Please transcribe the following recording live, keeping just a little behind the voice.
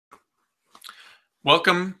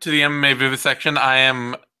Welcome to the MMA Vivisection. I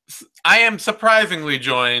am surprisingly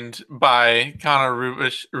joined by Connor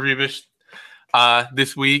Rubish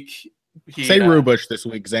this week. Say Rubush this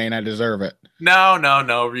week, Zane. I deserve it. No,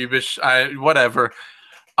 Rubish. Whatever.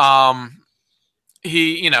 Um,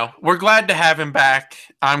 we're glad to have him back.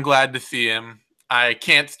 I'm glad to see him. I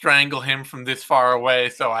can't strangle him from this far away,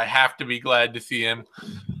 so I have to be glad to see him.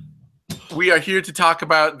 We are here to talk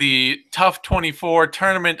about the TUF 24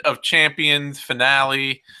 Tournament of Champions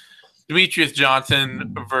finale. Demetrious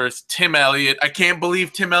Johnson versus Tim Elliott. I can't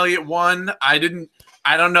believe Tim Elliott won. I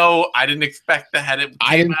don't know. I didn't expect that.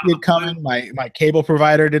 I didn't see it coming. My cable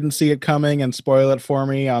provider didn't see it coming and spoil it for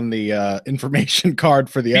me on the information card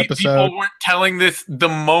for the episode. People weren't telling this the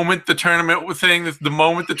moment the tournament was saying this, the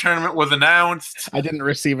moment the tournament was announced. I didn't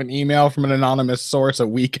receive an email from an anonymous source a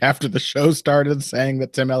week after the show started saying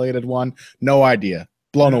that Tim Elliott had won. No idea.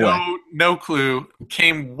 Blown away. No clue.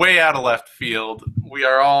 Came way out of left field. We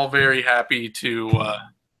are all very happy to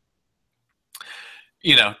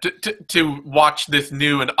watch this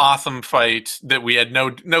new and awesome fight that we had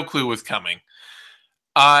no clue was coming.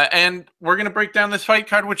 And we're going to break down this fight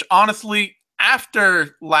card, which honestly,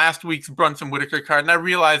 after last week's Brunson Whitaker card, and I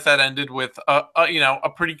realized that ended with a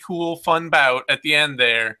pretty cool, fun bout at the end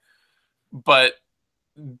there. But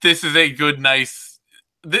this is a good, nice.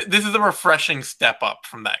 This is a refreshing step up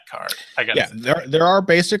from that card. I guess. Yeah, there are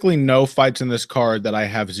basically no fights in this card that I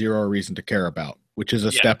have zero reason to care about, which is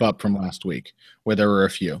a step up from last week, where there were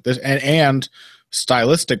a few. And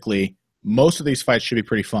stylistically, most of these fights should be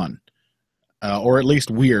pretty fun, or at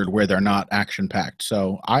least weird, where they're not action-packed.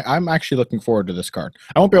 So I'm actually looking forward to this card.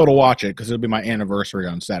 I won't be able to watch it because it'll be my anniversary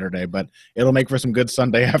on Saturday, but it'll make for some good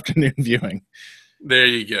Sunday afternoon viewing. There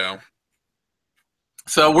you go.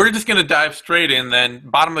 So we're just going to dive straight in then,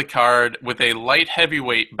 bottom of the card, with a light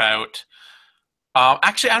heavyweight bout.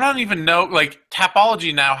 Actually, I don't even know. Like,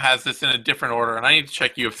 Tapology now has this in a different order, and I need to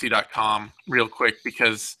check UFC.com real quick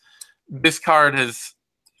because this card has,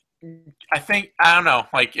 I don't know,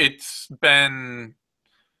 like, it's been,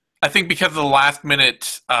 I think because of the last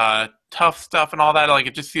minute TUF stuff and all that, like,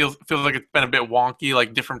 it just feels like it's been a bit wonky,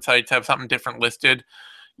 like, different sites have something different listed.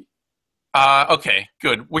 Okay,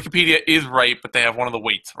 good. Wikipedia is right, but they have one of the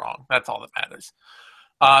weights wrong. That's all that matters.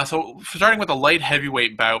 So starting with a light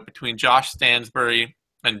heavyweight bout between Josh Stansbury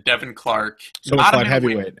and Devin Clark. So it's light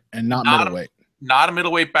heavyweight and not middleweight. Not a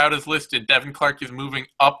middleweight bout is listed. Devin Clark is moving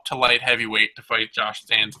up to light heavyweight to fight Josh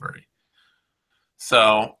Stansbury.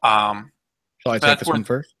 So, shall I take this one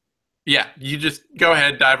first? Yeah, you just go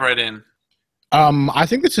ahead, dive right in. I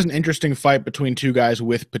think this is an interesting fight between two guys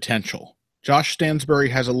with potential. Josh Stansbury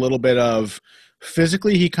has a little bit of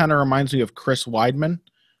physically. He kind of reminds me of Chris Weidman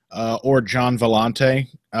or John Vellante,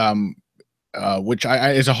 which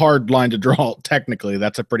is a hard line to draw. Technically,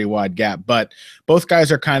 that's a pretty wide gap. But both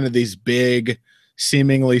guys are kind of these big,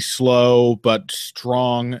 seemingly slow but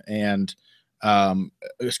strong and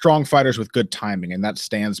strong fighters with good timing, and that's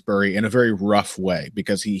Stansbury in a very rough way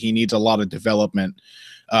because he needs a lot of development.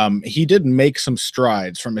 He did make some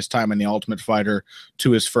strides from his time in The Ultimate Fighter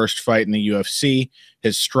to his first fight in the UFC.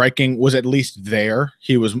 His striking was at least there.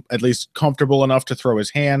 He was at least comfortable enough to throw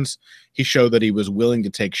his hands. He showed that he was willing to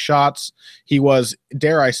take shots. He was,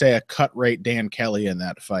 dare I say, a cut rate Dan Kelly in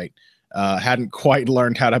that fight. Hadn't quite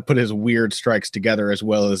learned how to put his weird strikes together as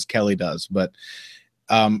well as Kelly does, but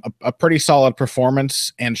a pretty solid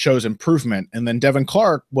performance and shows improvement. And then Devin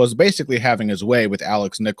Clark was basically having his way with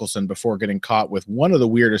Alex Nicholson before getting caught with one of the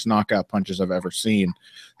weirdest knockout punches I've ever seen.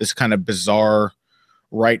 This kind of bizarre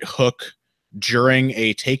right hook during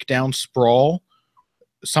a takedown sprawl,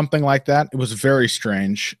 something like that. It was very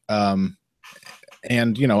strange. And,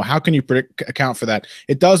 how can you account for that?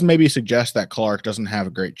 It does maybe suggest that Clark doesn't have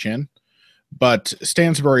a great chin, but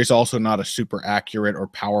Stansbury is also not a super accurate or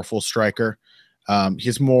powerful striker.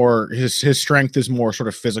 His strength is more sort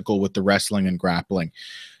of physical with the wrestling and grappling.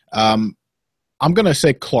 I'm going to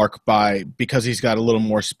say Clark because he's got a little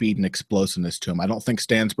more speed and explosiveness to him. I don't think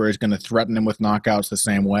Stansbury is going to threaten him with knockouts the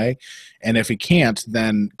same way. And if he can't,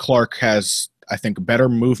 then Clark has, I think, better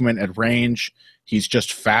movement at range. He's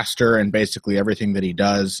just faster in basically everything that he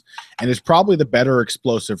does and is probably the better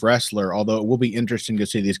explosive wrestler, although it will be interesting to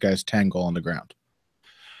see these guys tangle on the ground.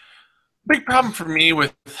 Big problem for me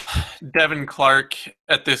with Devin Clark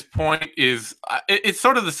at this point is it's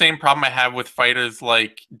sort of the same problem I have with fighters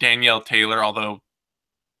like Danielle Taylor, although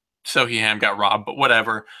Sohee Ham got robbed, but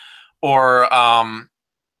whatever. Or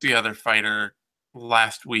the other fighter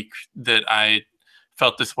last week that I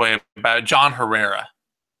felt this way about, John Herrera.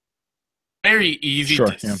 Very easy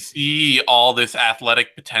see all this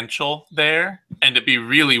athletic potential there and to be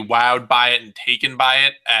really wowed by it and taken by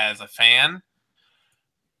it as a fan.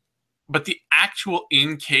 but the actual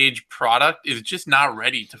in-cage product is just not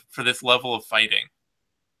ready for this level of fighting.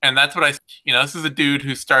 And that's what this is a dude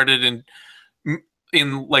who started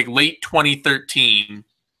in like late 2013.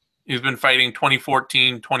 He's been fighting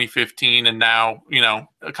 2014, 2015, and now,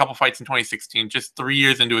 a couple fights in 2016, just 3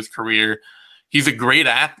 years into his career. He's a great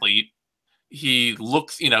athlete. He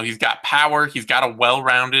looks, he's got power. He's got a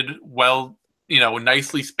well-rounded,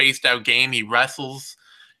 nicely spaced out game. He wrestles.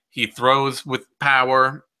 He throws with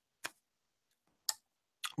power.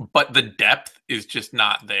 But the depth is just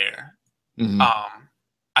not there. Mm-hmm.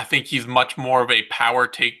 I think he's much more of a power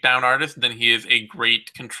takedown artist than he is a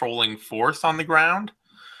great controlling force on the ground.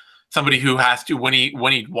 Somebody who has to, when he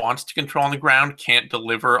wants to control on the ground, can't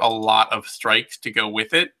deliver a lot of strikes to go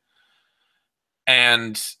with it.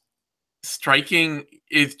 And striking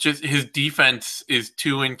is just, his defense is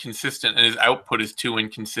too inconsistent and his output is too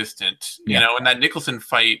inconsistent. Yeah. In that Nicholson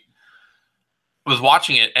fight, I was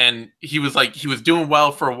watching it and he was doing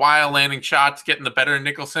well for a while, landing shots, getting the better of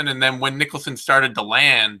Nicholson. And then when Nicholson started to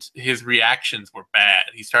land, his reactions were bad.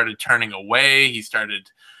 He started turning away. He started,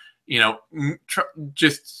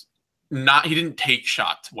 just not, he didn't take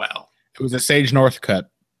shots well. It was a Sage Northcutt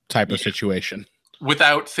type of situation.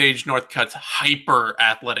 Without Sage Northcutt's hyper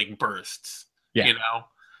athletic bursts. Yeah.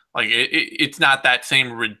 It's not that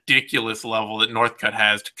same ridiculous level that Northcutt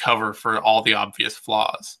has to cover for all the obvious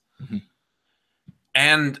flaws. Mm-hmm.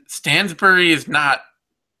 And Stansbury is not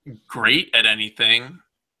great at anything,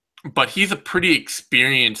 but he's a pretty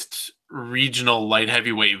experienced regional light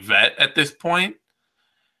heavyweight vet at this point.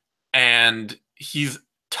 And he's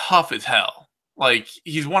tough as hell.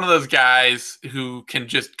 He's one of those guys who can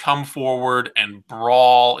just come forward and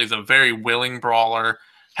brawl, is a very willing brawler,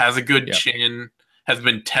 has a good chin, has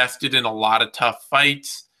been tested in a lot of tough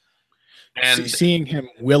fights. And seeing him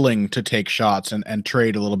willing to take shots and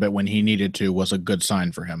trade a little bit when he needed to was a good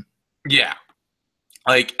sign for him. Yeah.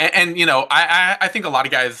 I think a lot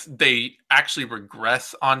of guys, they actually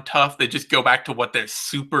regress on TUF. They just go back to what they're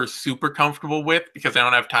super, super comfortable with because they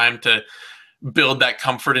don't have time to build that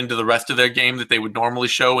comfort into the rest of their game that they would normally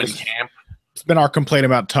show in camp. It's been our complaint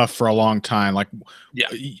about TUF for a long time.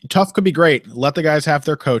 TUF could be great. Let the guys have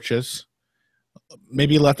their coaches.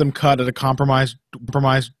 Maybe let them cut at a compromised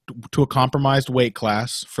weight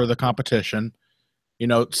class for the competition.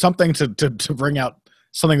 Something to bring out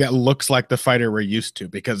something that looks like the fighter we're used to.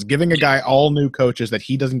 Because giving a guy all new coaches that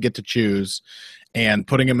he doesn't get to choose and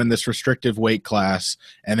putting him in this restrictive weight class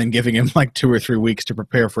and then giving him 2 or 3 weeks to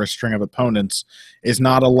prepare for a string of opponents is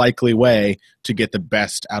not a likely way to get the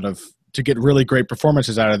best to get really great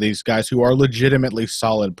performances out of these guys who are legitimately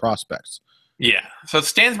solid prospects. Yeah. So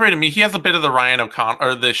Stansbury, to me, he has a bit of the Ryan O'Connell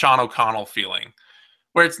or the Sean O'Connell feeling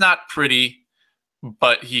where it's not pretty,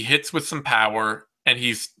 but he hits with some power and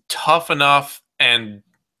he's tough enough and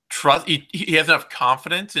he has enough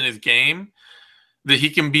confidence in his game that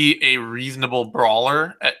he can be a reasonable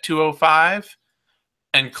brawler at 205.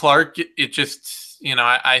 And Clark, it just,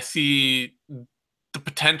 I see the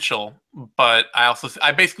potential, but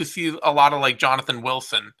I basically see a lot of Jonathan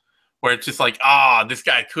Wilson, where it's just this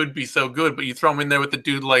guy could be so good, but you throw him in there with a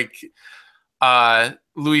dude like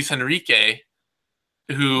Luis Enrique,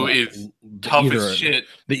 who is tough as shit.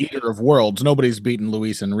 The eater of worlds. Nobody's beaten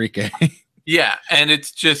Luis Enrique. Yeah, and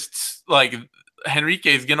it's just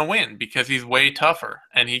Enrique's going to win because he's way tougher,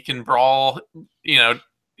 and he can brawl,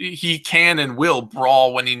 he can and will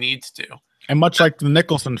brawl when he needs to. And much like the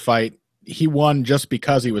Nicholson fight, he won just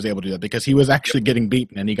because he was able to do that, because he was actually getting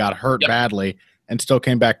beaten and he got hurt badly and still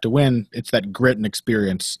came back to win. It's that grit and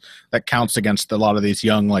experience that counts against a lot of these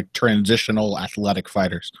young, transitional athletic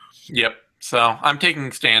fighters. Yep. So I'm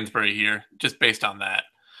taking Stansbury here just based on that.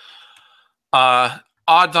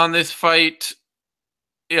 Odds on this fight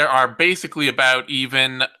are basically about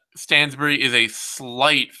even. Stansbury is a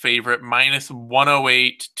slight favorite,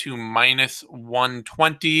 -108 to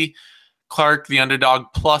 -120. Clark, the underdog,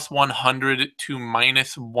 +100 to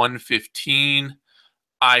 -115.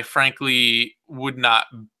 I frankly would not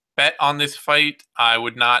bet on this fight. I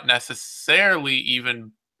would not necessarily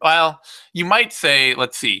even, you might say,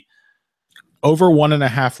 let's see. Over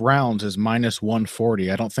 1.5 rounds is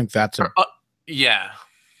 -140. I don't think that's yeah.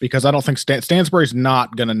 Because I don't think Stansbury's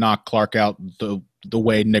not going to knock Clark out the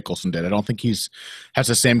way Nicholson did. I don't think has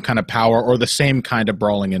the same kind of power or the same kind of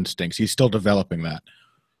brawling instincts. He's still developing that.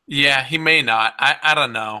 Yeah, he may not. I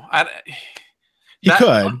don't know. He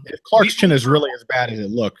could. If Clark's chin is really as bad as it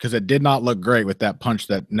looked, because it did not look great with that punch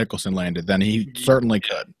that Nicholson landed, then he certainly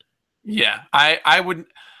could. Yeah, I would.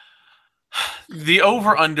 The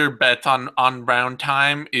over-under bet on round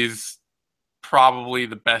time is probably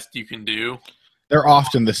the best you can do. they're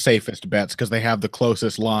often the safest bets because they have the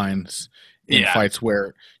closest lines in fights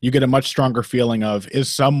where you get a much stronger feeling of,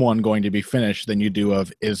 is someone going to be finished, than you do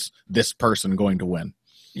of, is this person going to win?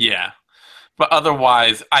 Yeah. But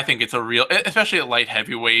otherwise, I think it's a real, especially at light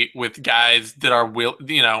heavyweight with guys that are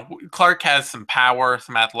Clark has some power,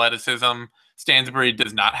 some athleticism. Stansbury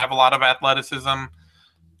does not have a lot of athleticism.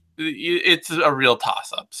 It's a real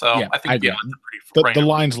toss-up. So Yeah, I think agree. are pretty the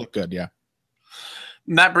lines look good, yeah.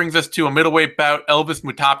 And that brings us to a middleweight bout, Elvis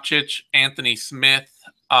Mutapcic, Anthony Smith.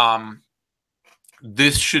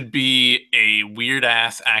 This should be a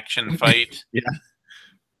weird-ass action fight. Yeah.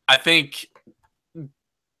 I think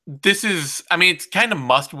this is, it's kind of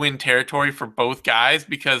must-win territory for both guys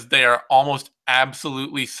because they are almost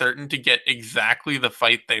absolutely certain to get exactly the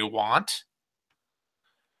fight they want.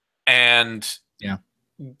 And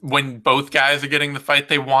when both guys are getting the fight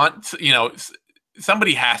they want,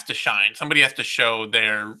 somebody has to shine. Somebody has to show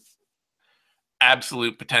their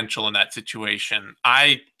absolute potential in that situation.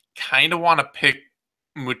 I kind of want to pick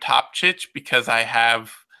Mutapcic because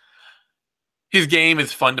his game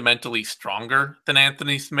is fundamentally stronger than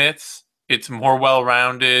Anthony Smith's. It's more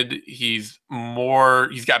well-rounded. He's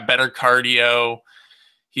got better cardio.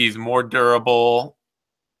 He's more durable.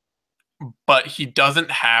 But he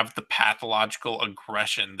doesn't have the pathological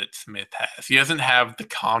aggression that Smith has. He doesn't have the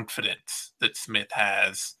confidence that Smith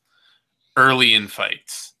has early in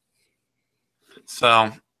fights.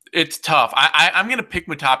 So it's tough. I'm going to pick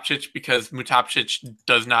Mutapcic because Mutapcic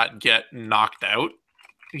does not get knocked out.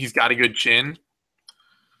 He's got a good chin.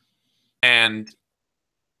 And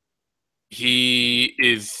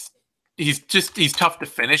he's tough to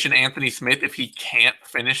finish. And Anthony Smith, if he can't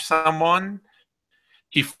finish someone,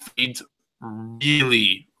 he feeds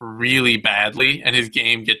really, really badly, and his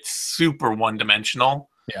game gets super one-dimensional.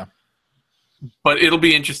 Yeah. But it'll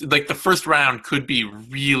be interesting. Like, the first round could be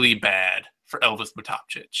really bad for Elvis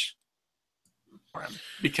Mutapcic.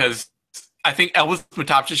 Because I think Elvis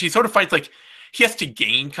Mutapcic, he sort of fights like he has to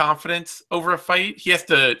gain confidence over a fight. He has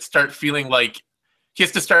to start feeling like he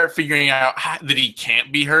has to start figuring out that he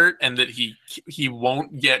can't be hurt and that he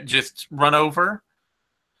won't get just run over.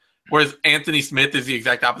 Whereas Anthony Smith is the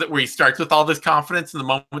exact opposite, where he starts with all this confidence, and the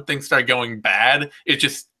moment things start going bad,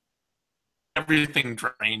 everything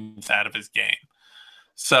drains out of his game.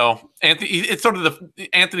 So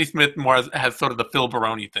Anthony Smith more has sort of the Phil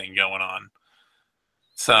Baroni thing going on.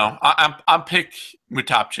 So I'm pick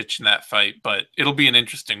Mutapcic in that fight, but it'll be an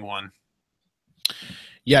interesting one.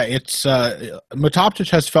 Yeah, it's Mutapcic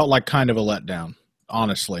has felt like kind of a letdown,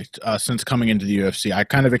 honestly, since coming into the UFC. I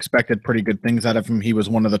kind of expected pretty good things out of him. He was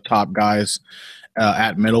one of the top guys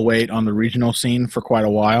at middleweight on the regional scene for quite a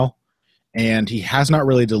while, and he has not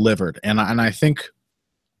really delivered. And I think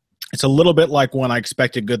it's a little bit like when I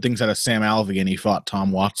expected good things out of Sam Alvey and he fought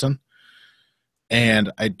Tom Watson.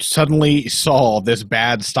 And I suddenly saw this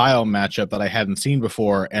bad style matchup that I hadn't seen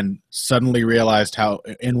before and suddenly realized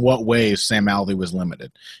in what ways Sam Alvey was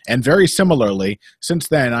limited. And very similarly, since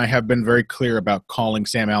then, I have been very clear about calling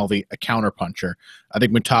Sam Alvey a counterpuncher. I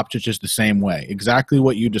think Mutapcic is the same way. Exactly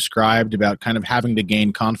what you described about kind of having to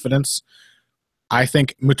gain confidence. I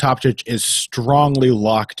think Mutapcic is strongly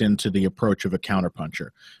locked into the approach of a counterpuncher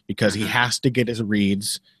because he has to get his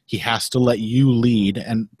reads. He has to let you lead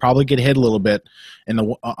and probably get hit a little bit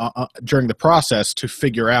during the process to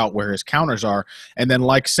figure out where his counters are. And then,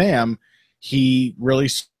 like Sam, he really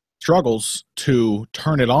struggles to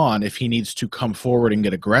turn it on if he needs to come forward and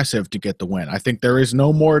get aggressive to get the win. I think there is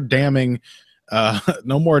no more damning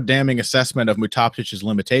assessment of Mutapcic's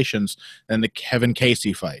limitations than the Kevin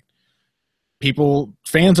Casey fight.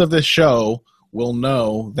 Fans of this show will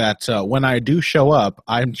know that when I do show up,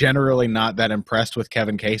 I'm generally not that impressed with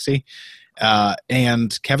Kevin Casey.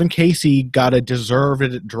 And Kevin Casey got a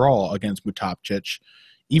deserved draw against Mutapcic,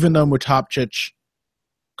 even though Mutapcic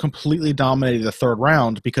completely dominated the third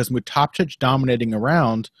round, because Mutapcic dominating a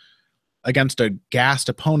round against a gassed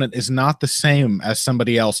opponent is not the same as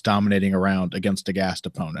somebody else dominating a round against a gassed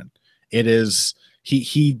opponent. It is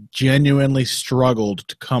he genuinely struggled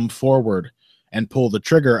to come forward and pull the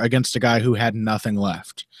trigger against a guy who had nothing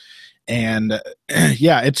left. And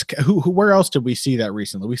yeah, it's where else did we see that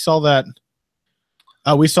recently? We saw that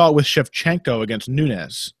we saw it with Shevchenko against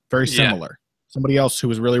Nunes. Very similar. Yeah. Somebody else who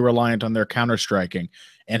was really reliant on their counter striking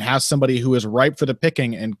and has somebody who is ripe for the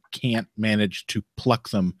picking and can't manage to pluck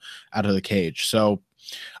them out of the cage. So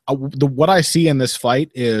what I see in this fight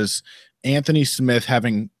is Anthony Smith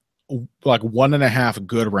having like 1.5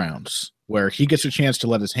 good rounds where he gets a chance to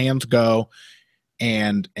let his hands go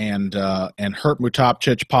and hurt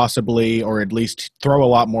Mutapcic possibly, or at least throw a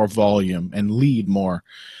lot more volume and lead more.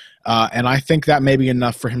 And I think that may be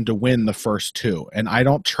enough for him to win the first two. And I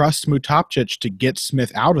don't trust Mutapcic to get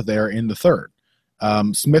Smith out of there in the third.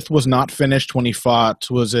 Smith was not finished when he fought,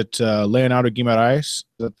 was it Leonardo Guimarães,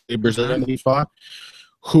 the Brazilian that he fought,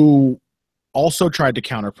 who also tried to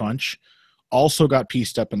counterpunch, also got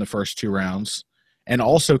pieced up in the first two rounds, and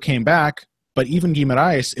also came back. But even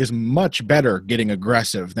Guimarães is much better getting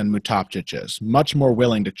aggressive than Mutapcic is, much more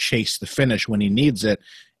willing to chase the finish when he needs it,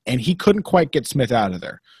 and he couldn't quite get Smith out of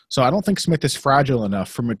there. So I don't think Smith is fragile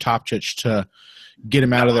enough for Mutapcic to get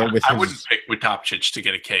him out of there with I wouldn't pick Mutapcic to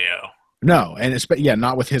get a KO. No, and it's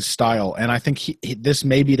not with his style. And I think this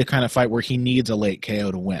may be the kind of fight where he needs a late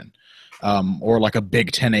KO to win, or like a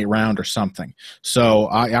big 10-8 round or something. So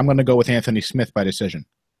I'm going to go with Anthony Smith by decision.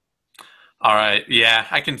 All right, yeah,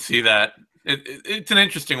 I can see that. It's an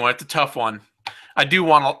interesting one. It's a tough one. I do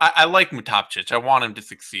want to. I like Mutapcic. I want him to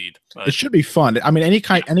succeed. But. It should be fun. I mean, any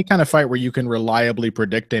kind of fight where you can reliably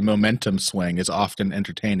predict a momentum swing is often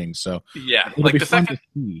entertaining. So yeah, like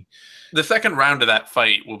the second round of that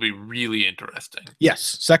fight will be really interesting.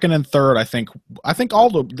 Yes, second and third. I think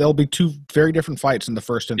there'll be two very different fights in the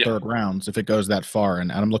first and third rounds if it goes that far,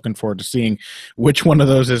 and I'm looking forward to seeing which one of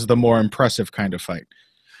those is the more impressive kind of fight.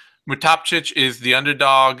 Mutapcic is the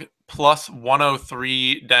underdog. Plus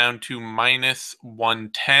 103 down to minus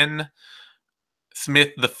 110.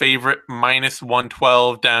 Smith, the favorite, minus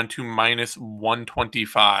 112 down to minus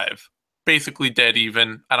 125. Basically dead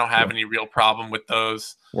even. I don't have any real problem with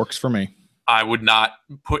those. Works for me. I would not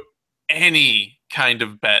put any kind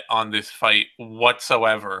of bet on this fight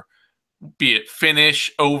whatsoever. Be it finish,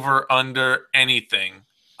 over, under, anything.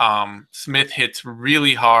 Smith hits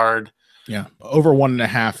really hard. Yeah, over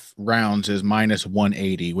 1.5 rounds is minus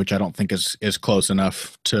 180, which I don't think is close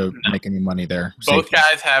enough to make any money there. Both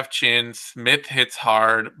guys have chins. Smith hits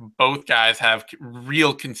hard. Both guys have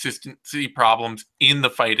real consistency problems in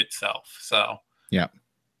the fight itself. So, yeah,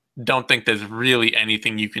 don't think there's really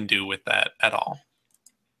anything you can do with that at all.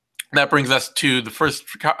 That brings us to the first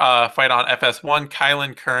fight on FS1: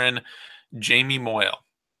 Kailin Curran, Jamie Moyle.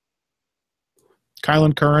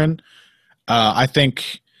 Kailin Curran, I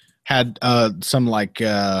think, had some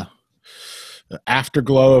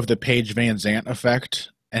afterglow of the Paige Van Zandt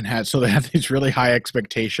effect, and they had these really high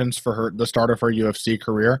expectations for the start of her UFC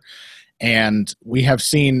career. And we have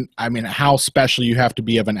seen, I mean, how special you have to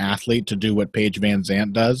be of an athlete to do what Paige Van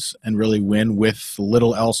Zandt does and really win with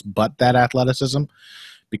little else but that athleticism.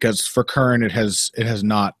 Because for Curran, it has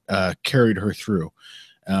not carried her through.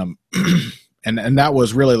 And that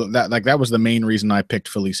was really that was the main reason I picked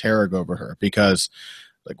Felice Herrig over her, because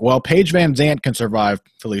Paige Van Zandt can survive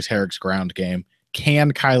Felice Herrig's ground game.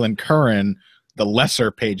 Can Kailin Curran, the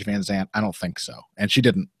lesser Paige Van Zandt? I don't think so, and she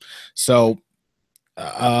didn't. So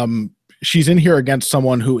she's in here against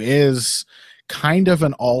someone who is kind of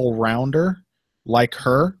an all-rounder like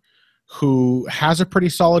her, who has a pretty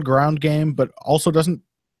solid ground game, but also doesn't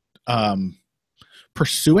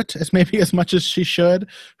pursue it as much as she should,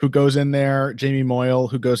 who goes in there, Jamie Moyle,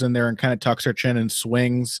 who goes in there and kind of tucks her chin and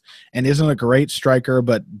swings and isn't a great striker,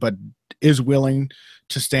 but is willing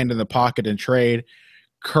to stand in the pocket and trade.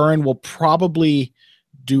 Curran will probably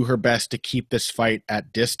do her best to keep this fight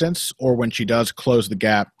at distance, or when she does close the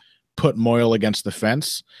gap, put Moyle against the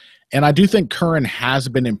fence. And I do think Curran has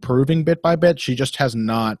been improving bit by bit. She just has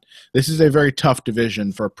not. This is a very tough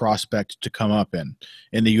division for a prospect to come up in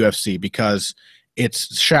the UFC, because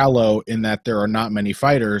it's shallow in that there are not many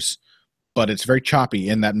fighters, but it's very choppy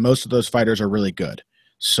in that most of those fighters are really good.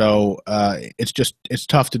 So it's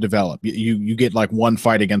tough to develop. You get like one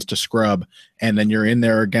fight against a scrub, and then you're in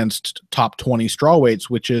there against top 20 strawweights,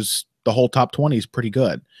 which is the whole top 20 is pretty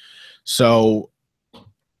good. So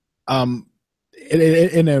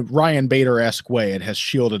in a Ryan Bader-esque way, it has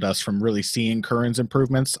shielded us from really seeing Curran's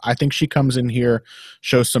improvements. I think she comes in here,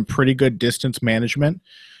 shows some pretty good distance management,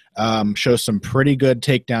 shows some pretty good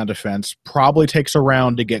takedown defense, probably takes a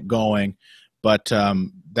round to get going, but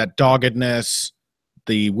that doggedness,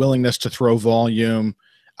 the willingness to throw volume,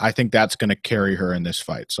 I think that's going to carry her in this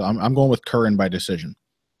fight. So I'm going with Curran by decision.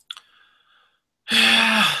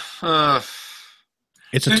 It's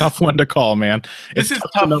a tough one to call, man. It's tough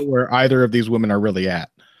to know where either of these women are really at.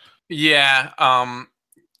 Yeah, I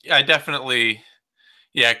definitely...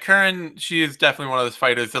 Yeah, Curran, she is definitely one of those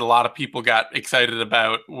fighters that a lot of people got excited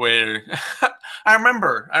about, where I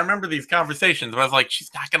remember these conversations where I was like,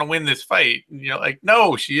 she's not going to win this fight. And you're like,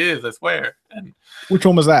 no, she is, I swear. And, which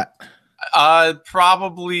one was that?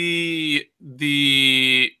 Probably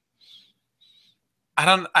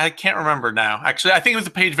I can't remember now. Actually, I think it was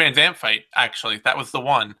the Paige Van Zandt fight, actually. That was the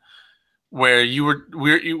one where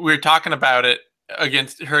we were talking about it.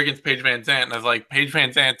 against Paige Van Zandt, and I was like, Paige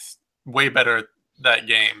Van Zandt's way better at that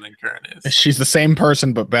game than Curran is. She's the same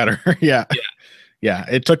person but better. Yeah. Yeah. Yeah,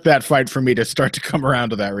 it took that fight for me to start to come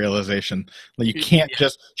around to that realization. You can't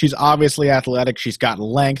she's obviously athletic. She's got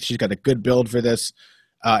length. She's got a good build for this.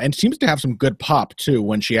 And seems to have some good pop, too,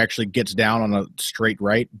 when she actually gets down on a straight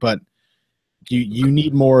right. But you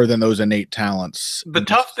need more than those innate talents. The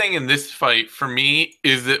tough thing in this fight for me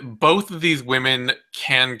is that both of these women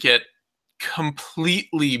can get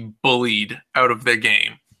completely bullied out of their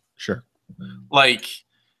game. Sure. Like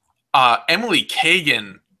Emily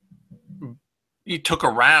Kagan, he took a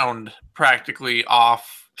round practically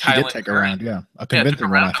off She did take a round, yeah. A convincing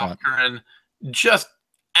one, I thought. Curran, just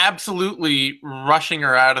absolutely rushing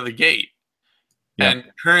her out of the gate. Yep. And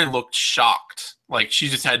Curran looked shocked. Like she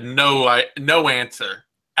just had no answer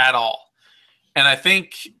at all. And I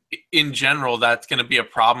think in general that's going to be a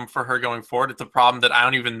problem for her going forward. It's a problem that I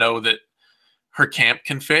don't even know that her camp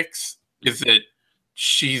can fix, is that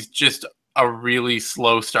she's just a really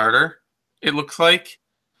slow starter, it looks like.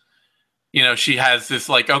 You know, she has this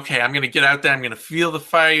like, okay, I'm going to get out there. I'm going to feel the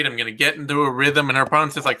fight. I'm going to get into a rhythm. And her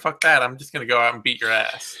opponent's just like, fuck that. I'm just going to go out and beat your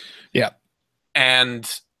ass. Yeah. And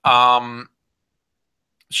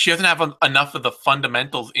she doesn't have enough of the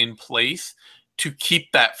fundamentals in place to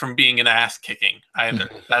keep that from being an ass kicking either.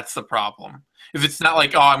 That's the problem. If it's not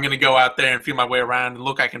like, oh, I'm going to go out there and feel my way around and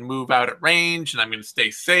look, I can move out at range and I'm going to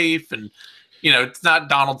stay safe. And, you know, it's not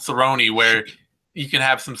Donald Cerrone where you can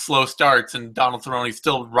have some slow starts, and Donald Cerrone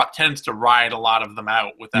still tends to ride a lot of them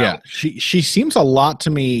out without. Yeah, she seems a lot to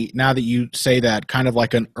me, now that you say that, kind of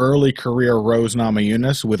like an early career Rose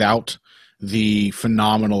Namajunas without the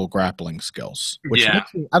phenomenal grappling skills. Which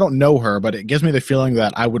makes me, I don't know her, but it gives me the feeling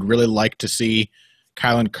that I would really like to see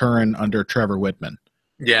Kailin Curran under Trevor Whitman.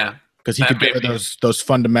 Yeah, because he could get her those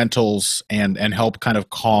fundamentals and help kind of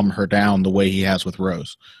calm her down the way he has with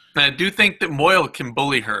Rose. And I do think that Moyle can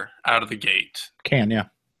bully her out of the gate. Can, yeah.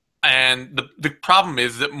 And the problem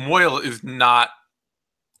is that Moyle is not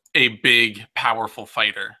a big, powerful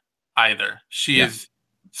fighter either. She is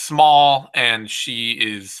small and she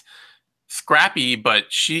is scrappy,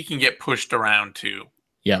 but she can get pushed around too,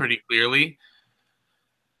 pretty clearly.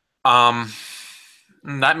 And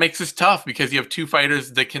that makes this tough because you have two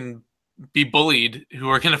fighters that can be bullied who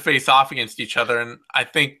are going to face off against each other. And I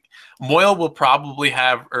think Moyle will probably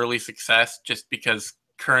have early success just because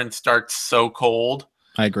Curran starts so cold.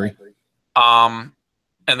 I agree. And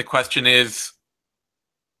the question is,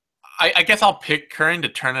 I guess I'll pick Curran to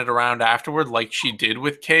turn it around afterward like she did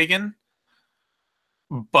with Kagan.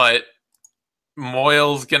 But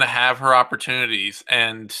Moyle's going to have her opportunities,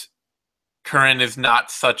 and Curran is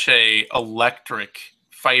not such a electric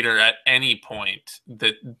fighter at any point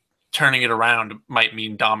that turning it around might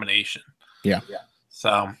mean domination. Yeah.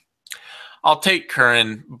 So I'll take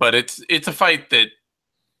Curran, but it's a fight that,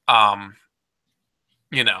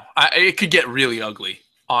 you know, it could get really ugly,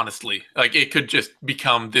 honestly. Like, it could just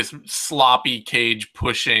become this sloppy cage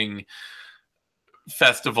pushing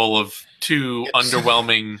festival of two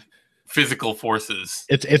underwhelming physical forces.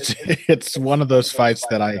 It's one of those fights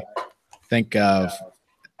that I think of.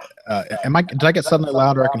 Did I get suddenly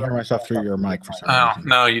louder? I can hear myself through your mic for some reason.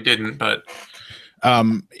 No, you didn't, but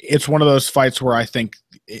it's one of those fights where I think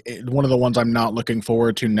one of the ones I'm not looking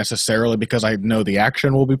forward to necessarily because I know the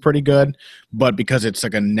action will be pretty good, but because it's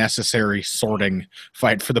like a necessary sorting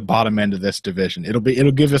fight for the bottom end of this division. It'll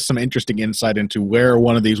give us some interesting insight into where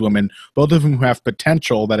one of these women, both of whom have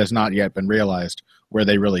potential that has not yet been realized, where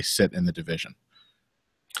they really sit in the division.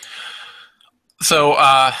 So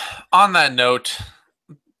on that note,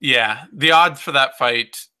 the odds for that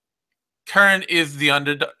fight, Curran is the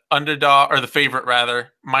underdog, or the favorite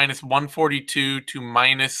rather, minus 142 to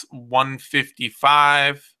minus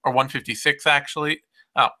 155, or 156 actually.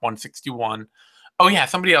 161. Oh yeah,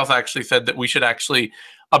 somebody else actually said that we should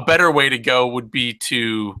a better way to go would be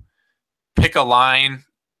to pick a line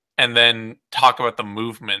and then talk about the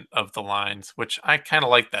movement of the lines, which I kind of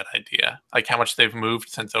like that idea, like how much they've moved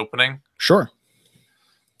since opening. Sure.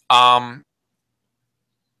 Well,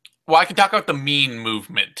 I can talk about the mean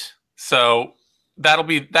movement. So that'll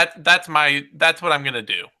be that's what I'm gonna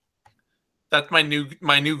do. That's my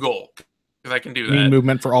new goal, because I can do that. Mean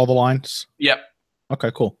movement for all the lines? Yep.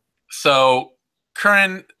 Okay, cool. So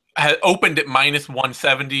Curran had opened at minus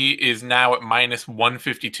 170, is now at minus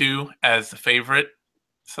 152 as the favorite.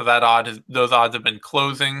 So those odds have been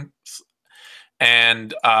closing.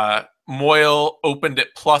 And Moyle opened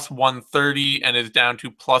at plus 130 and is down to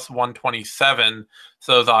plus 127.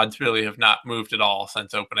 So those odds really have not moved at all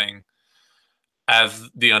since opening as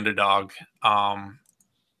the underdog.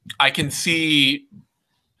 I can see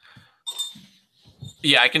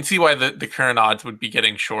Yeah, I can see why the current odds would be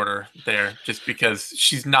getting shorter there, just because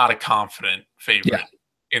she's not a confident Yeah, favorite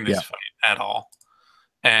in this yeah. fight at all.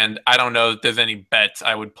 And I don't know if there's any bets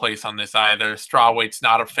I would place on this either. Strawweight's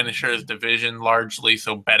not a finisher's division largely,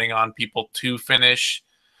 so betting on people to finish.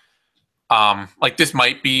 Like this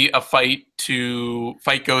might be a fight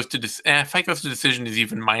goes to decision is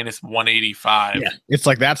even minus 185. Yeah, it's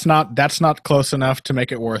like that's not close enough to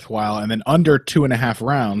make it worthwhile. And then under 2.5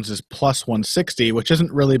 rounds is plus 160, which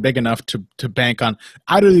isn't really big enough to bank on.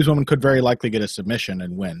 Either of these women could very likely get a submission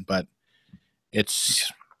and win, but it's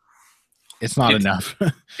not enough.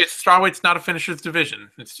 It's strawweight's not a finisher's division.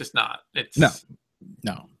 It's just not. It's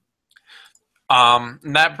no.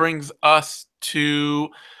 And that brings us to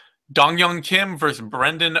Dong-Young Kim versus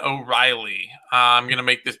Brendan O'Reilly. I'm going to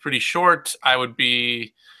make this pretty short.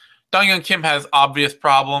 Dong-Young Kim has obvious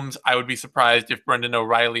problems. I would be surprised if Brendan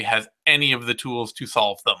O'Reilly has any of the tools to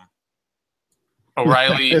solve them.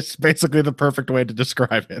 O'Reilly... It's basically the perfect way to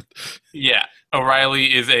describe it. Yeah.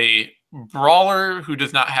 O'Reilly is a brawler who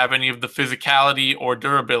does not have any of the physicality or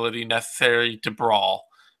durability necessary to brawl,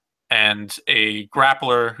 and a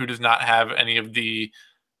grappler who does not have any of the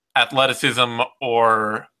athleticism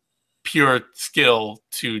or pure skill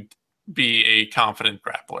to be a confident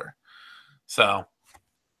grappler. So,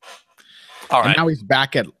 all right. And now he's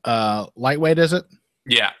back at lightweight, is it?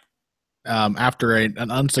 Yeah. After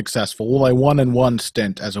an unsuccessful, a 1-1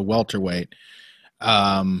 stint as a welterweight.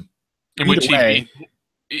 In which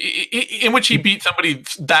he beat somebody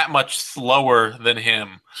that much slower than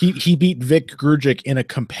him. He beat Vic Grujic in a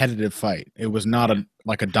competitive fight. It was not a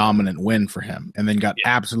dominant win for him, and then got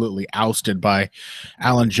absolutely ousted by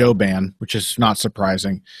Alan Jouban, which is not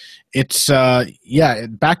surprising. It's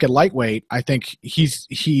back at lightweight. I think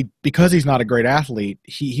because he's not a great athlete,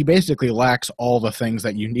 he basically lacks all the things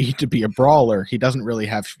that you need to be a brawler. He doesn't really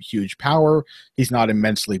have huge power. He's not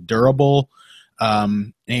immensely durable,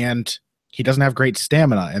 and he doesn't have great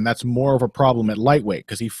stamina, and that's more of a problem at lightweight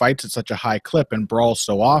because he fights at such a high clip and brawls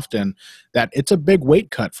so often that it's a big weight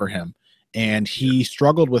cut for him. And he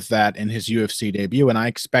struggled with that in his UFC debut, and I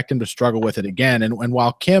expect him to struggle with it again. And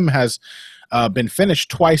while Kim has been finished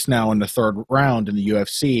twice now in the third round in the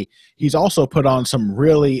UFC, he's also put on some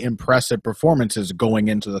really impressive performances going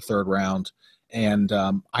into the third round. And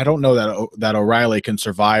I don't know that O'Reilly can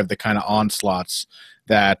survive the kind of onslaughts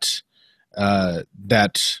that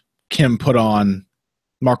Kim put on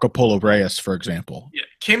Marco Polo Reyes, for example. Yeah,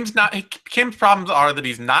 Kim's problems are that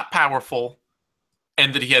he's not powerful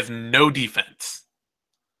and that he has no defense.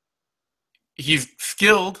 He's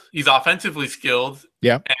skilled. He's offensively skilled.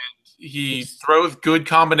 Yeah. And he throws good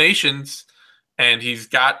combinations, and he's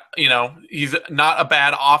got, he's not a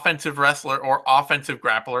bad offensive wrestler or offensive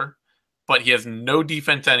grappler, but he has no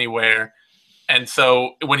defense anywhere. And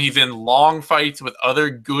so when he's in long fights with other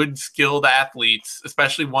good, skilled athletes,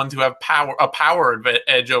 especially ones who have a power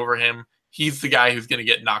edge over him, he's the guy who's going to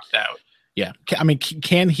get knocked out. Yeah. I mean,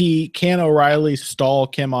 can O'Reilly stall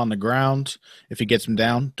Kim on the ground if he gets him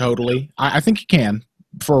down? Totally. I think he can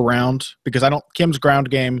for a round because Kim's ground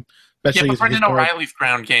game, especially but Brendan O'Reilly's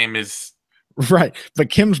ground game is right. But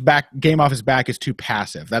Kim's game off his back is too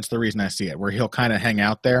passive. That's the reason I see it, where he'll kind of hang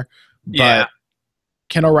out there. But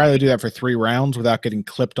can O'Reilly do that for 3 rounds without getting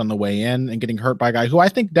clipped on the way in and getting hurt by a guy who I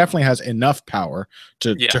think definitely has enough power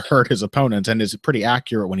to hurt his opponents and is pretty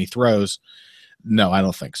accurate when he throws? No, I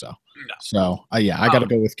don't think so. No. So, I got to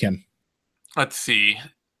go with Kim. Let's see.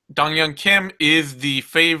 Dong-Young Kim is the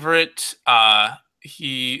favorite.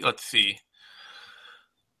 Let's see.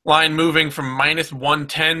 Line moving from minus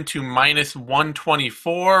 110 to minus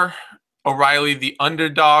 124. O'Reilly, the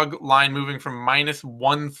underdog. Line moving from minus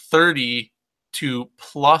 130 to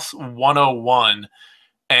plus 101.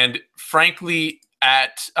 And frankly,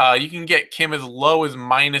 you can get Kim as low as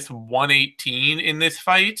minus 118 in this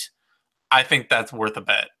fight. I think that's worth a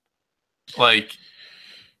bet. Like,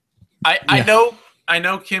 I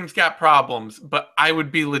know Kim's got problems, but I would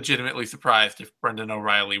be legitimately surprised if Brendan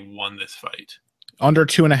O'Reilly won this fight. Under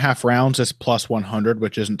 2.5 rounds is plus 100,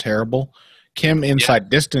 which isn't terrible. Kim inside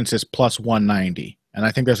distance is plus 190. And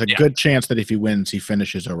I think there's a good chance that if he wins, he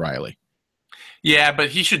finishes O'Reilly. Yeah,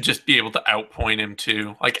 but he should just be able to outpoint him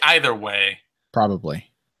too. Like, either way.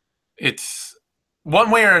 Probably. It's one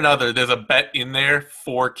way or another, there's a bet in there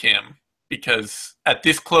for Kim. Because at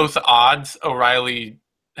this close odds, O'Reilly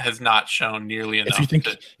has not shown nearly enough.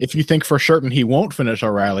 If you think for certain he won't finish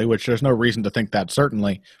O'Reilly, which there's no reason to think that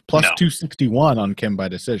certainly, plus 261 on Kim by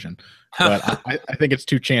decision. But I think it's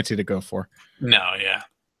too chancy to go for. No, yeah.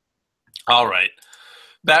 All right.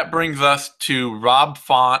 That brings us to Rob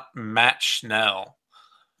Font, Matt Schnell.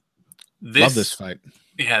 Love this fight.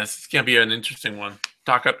 Yeah, this is going to be an interesting one.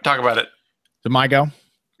 Talk about it. The my go.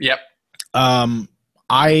 Yep.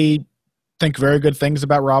 I think very good things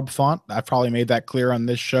about Rob Font. I've probably made that clear on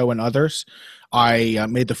this show and others. I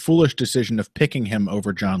made the foolish decision of picking him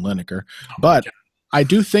over John Lineker, but I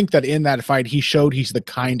do think that in that fight, he showed he's the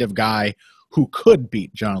kind of guy who could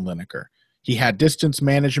beat John Lineker. He had distance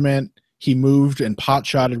management. He moved and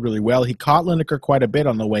pot-shotted really well. He caught Lineker quite a bit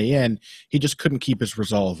on the way in. He just couldn't keep his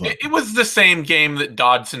resolve up. It was the same game that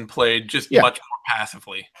Dodson played, just much more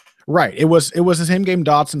passively. Right. It was the same game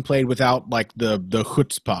Dodson played without like the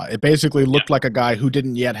chutzpah. It basically looked like a guy who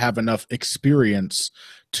didn't yet have enough experience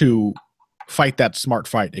to fight that smart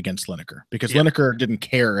fight against Lineker, because Lineker didn't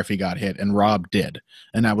care if he got hit and Rob did,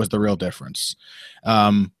 and that was the real difference.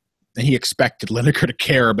 And he expected Lineker to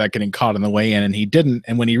care about getting caught on the way in, and he didn't.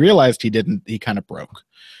 And when he realized he didn't, he kind of broke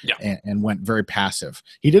and went very passive.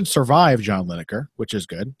 He did survive John Lineker, which is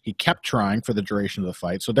good. He kept trying for the duration of the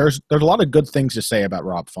fight. So there's a lot of good things to say about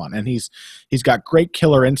Rob Font, and he's got great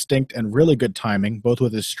killer instinct and really good timing, both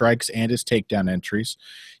with his strikes and his takedown entries.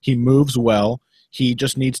 He moves well. He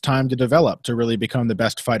just needs time to develop to really become the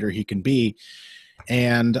best fighter he can be.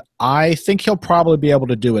 And I think he'll probably be able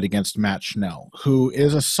to do it against Matt Schnell, who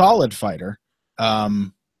is a solid fighter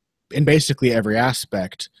in basically every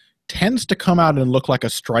aspect, tends to come out and look like a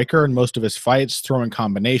striker in most of his fights, throwing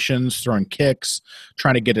combinations, throwing kicks,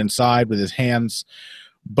 trying to get inside with his hands,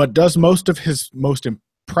 but does most of his most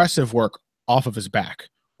impressive work off of his back,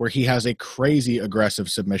 where he has a crazy aggressive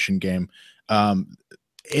submission game.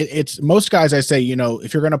 It's most guys, I say,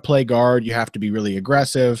 if you're going to play guard, you have to be really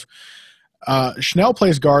aggressive. Schnell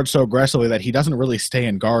plays guard so aggressively that he doesn't really stay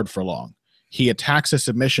in guard for long. He attacks a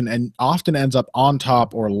submission and often ends up on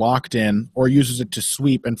top or locked in, or uses it to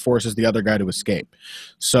sweep and forces the other guy to escape.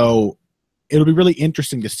 So it'll be really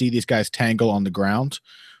interesting to see these guys tangle on the ground.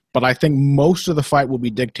 But I think most of the fight will be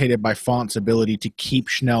dictated by Font's ability to keep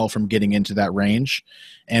Schnell from getting into that range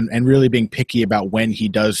and really being picky about when he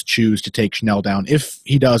does choose to take Schnell down, if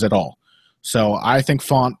he does at all. So I think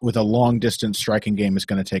Font, with a long-distance striking game, is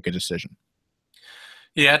going to take a decision.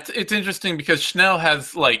 Yeah, it's interesting because Schnell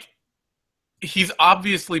has, he's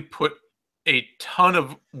obviously put a ton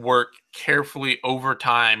of work carefully over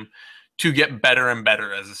time to get better and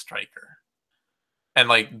better as a striker. And,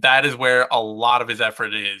 that is where a lot of his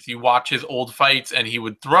effort is. You watch his old fights, and he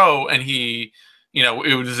would throw, and he,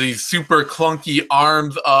 it was these super clunky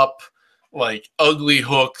arms up, ugly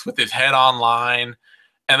hooks with his head on line.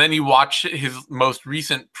 And then you watch his most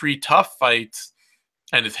recent pre-TUF fights,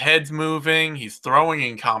 and his head's moving. He's throwing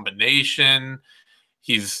in combination.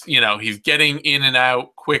 He's getting in and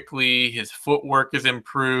out quickly. His footwork is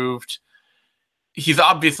improved. He's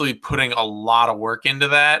obviously putting a lot of work into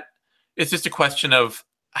that. It's just a question of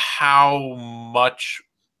how much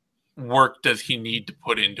work does he need to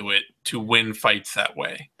put into it to win fights that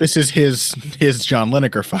way. This is his John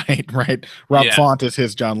Lineker fight, right? Rob Font is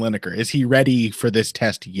his John Lineker. Is he ready for this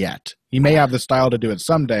test yet? He may have the style to do it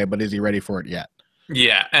someday, but is he ready for it yet?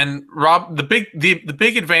 Yeah, and Rob, the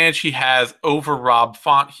big advantage he has over Rob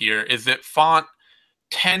Font here is that Font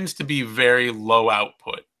tends to be very low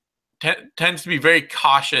output, tends to be very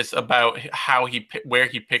cautious about where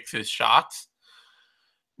he picks his shots.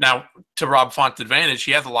 Now, to Rob Font's advantage,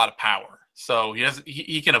 he has a lot of power, so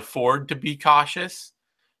he can afford to be cautious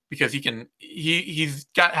because he's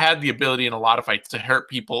had the ability in a lot of fights to hurt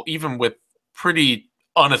people even with pretty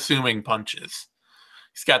unassuming punches.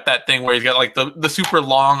 He's got that thing where he's got the super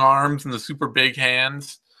long arms and the super big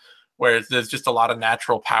hands, where there's just a lot of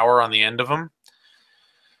natural power on the end of them.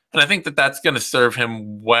 And I think that that's going to serve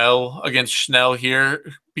him well against Schnell here,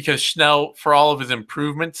 because Schnell, for all of his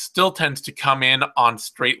improvements, still tends to come in on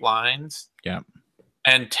straight lines. Yeah.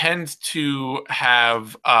 And tends to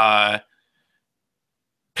have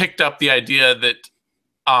picked up the idea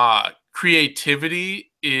that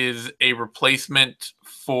creativity is a replacement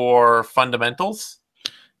for fundamentals.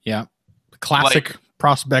 Yeah. Classic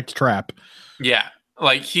prospect trap. Yeah.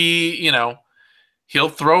 He'll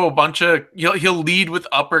throw a bunch of, he'll lead with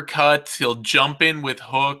uppercuts. He'll jump in with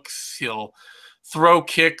hooks. He'll throw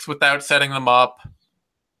kicks without setting them up.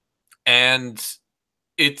 And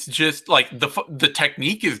it's just the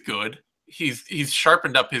technique is good. He's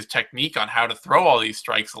sharpened up his technique on how to throw all these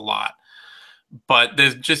strikes a lot. But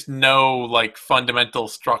there's just no fundamental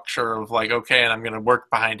structure of okay, and I'm going to work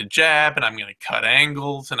behind a jab, and I'm going to cut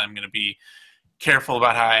angles, and I'm going to be careful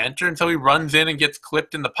about how I enter. And so he runs in and gets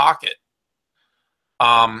clipped in the pocket.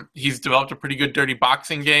 He's developed a pretty good dirty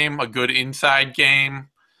boxing game, a good inside game.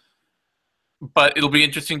 But it'll be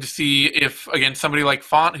interesting to see if, against somebody like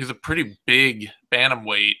Font, who's a pretty big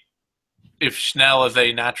bantamweight, if Schnell as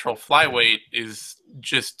a natural flyweight is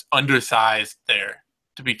just undersized there.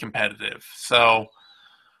 to be competitive. So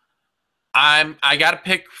I got to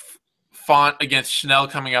pick Font against Schnell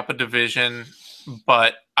coming up a division,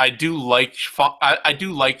 but I do like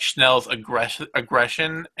Schnell's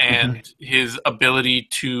aggression and his ability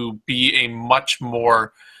to be a much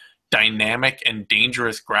more dynamic and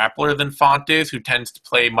dangerous grappler than Font is, who tends to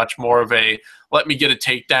play much more of a let me get a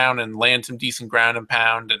takedown and land some decent ground and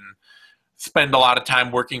pound and spend a lot of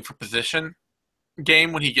time working for position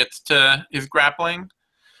game when he gets to his grappling.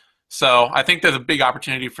 So I think there's a big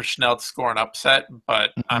opportunity for Schnell to score an upset,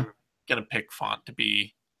 but I'm going to pick Font to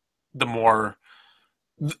be the more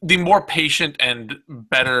patient and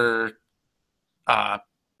better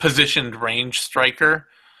positioned range striker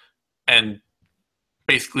and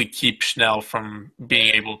basically keep Schnell from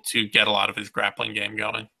being able to get a lot of his grappling game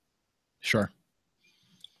going. Sure.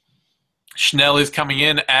 Schnell is coming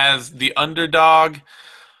in as the underdog.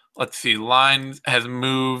 Let's see, line has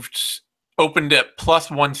opened at plus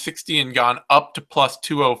 160 and gone up to plus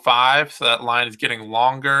 205, so that line is getting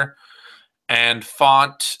longer. And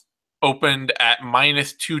Font opened at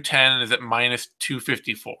minus 210 and is at minus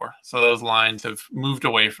 254. So those lines have moved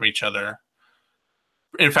away from each other.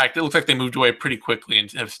 In fact, it looks like they moved away pretty quickly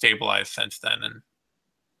and have stabilized since then, and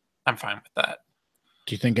I'm fine with that.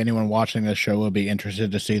 Do you think anyone watching this show will be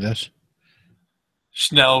interested to see this?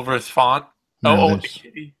 Schnell versus Font? No,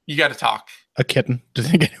 you got to talk. A kitten. Do you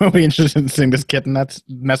think anyone will be interested in seeing this kitten that's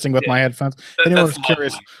messing with my headphones? Anyone was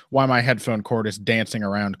curious why my headphone cord is dancing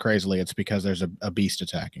around crazily, it's because there's a beast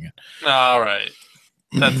attacking it. All right.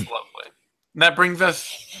 That's lovely. That brings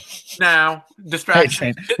us now,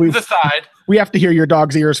 distractions aside. We have to hear your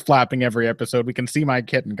dog's ears flapping every episode. We can see my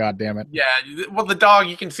kitten, goddammit. Yeah, well, the dog,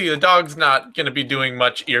 you can see the dog's not going to be doing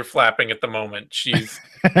much ear flapping at the moment. She's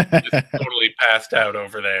just totally passed out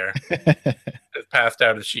over there. As passed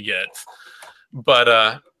out as she gets. But,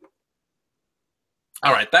 all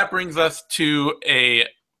right, that brings us to a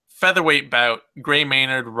featherweight bout, Gray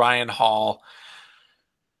Maynard, Ryan Hall.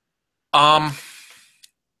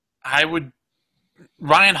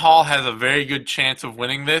 Ryan Hall has a very good chance of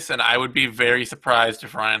winning this, and I would be very surprised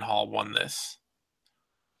if Ryan Hall won this.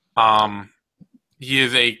 He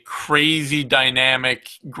is a crazy dynamic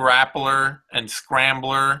grappler and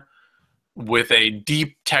scrambler with a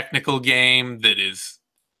deep technical game that is,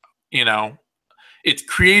 it's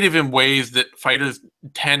creative in ways that fighters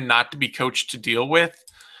tend not to be coached to deal with.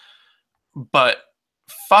 But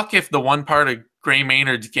fuck if the one part of Gray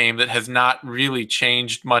Maynard's game that has not really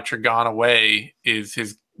changed much or gone away is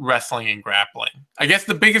his wrestling and grappling. I guess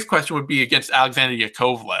the biggest question would be against Alexander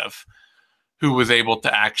Yakovlev, who was able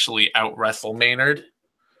to actually out-wrestle Maynard.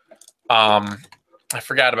 I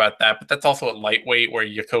forgot about that, but that's also at lightweight where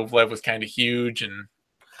Yakovlev was kind of huge. And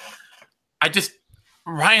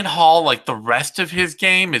Ryan Hall, like the rest of his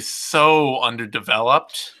game, is so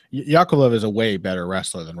underdeveloped. Yakovlev is a way better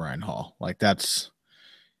wrestler than Ryan Hall. Like that's...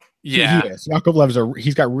 Yeah, he is. Yakovlev's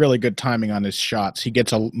he's got really good timing on his shots. He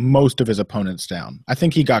gets most of his opponents down. I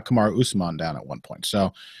think he got Kamaru Usman down at one point.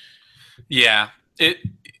 So, yeah,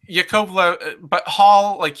 Yakovlev, but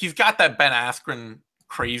Hall, like he's got that Ben Askren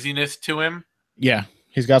craziness to him. Yeah,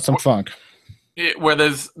 he's got some funk. Where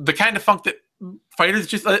there's the kind of funk that fighters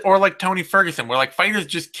just, or like Tony Ferguson, where like fighters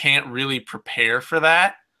just can't really prepare for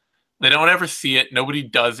that. They don't ever see it. Nobody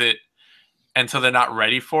does it, and so they're not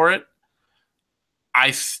ready for it.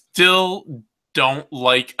 I still don't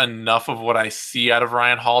like enough of what I see out of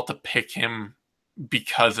Ryan Hall to pick him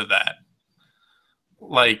because of that.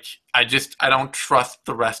 Like, I don't trust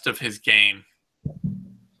the rest of his game.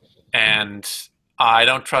 And I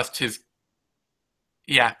don't trust his...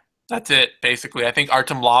 Yeah, that's it, basically. I think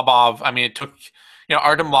Artem Lobov,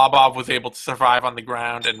 Artem Lobov was able to survive on the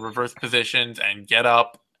ground and reverse positions and get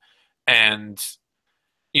up and...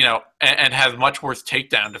 and has much worse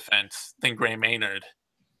takedown defense than Gray Maynard.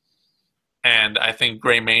 And I think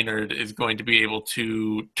Gray Maynard is going to be able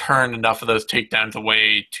to turn enough of those takedowns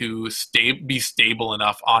away to be stable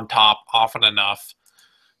enough on top often enough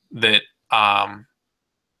that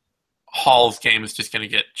Hall's game is just going to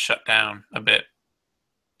get shut down a bit.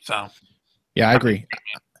 So, yeah, I agree.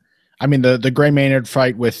 I mean, the Gray Maynard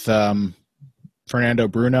fight with Fernando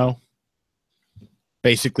Bruno,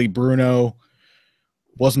 basically Bruno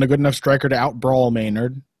wasn't a good enough striker to out-brawl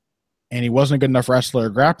Maynard, and he wasn't a good enough wrestler or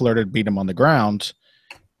grappler to beat him on the ground.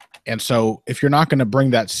 And so if you're not going to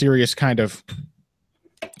bring that serious kind of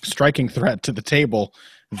striking threat to the table,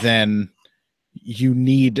 then you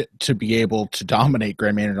need to be able to dominate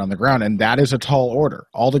Gray Maynard on the ground, and that is a tall order.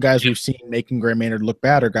 All the guys we've seen making Gray Maynard look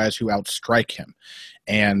bad are guys who outstrike him.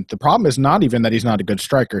 And the problem is not even that he's not a good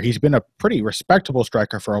striker. He's been a pretty respectable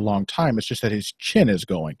striker for a long time. It's just that his chin is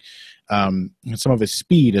going. And some of his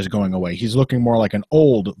speed is going away. He's looking more like an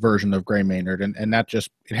old version of Gray Maynard, and that just,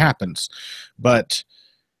 it happens. But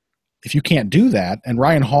if you can't do that, and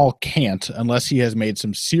Ryan Hall can't unless he has made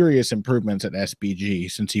some serious improvements at SBG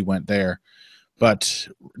since he went there, but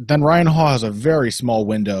then Ryan Hall has a very small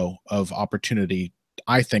window of opportunity,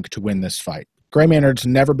 I think, to win this fight. Gray Maynard's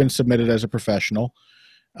never been submitted as a professional.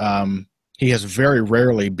 He has very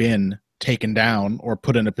rarely been taken down or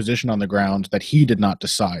put in a position on the ground that he did not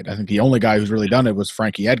decide. I think the only guy who's really done it was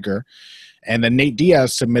Frankie Edgar. And then Nate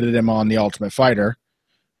Diaz submitted him on The Ultimate Fighter.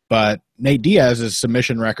 But Nate Diaz's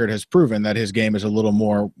submission record has proven that his game is a little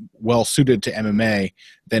more well-suited to MMA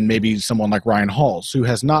than maybe someone like Ryan Hall's, who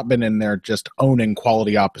has not been in there just owning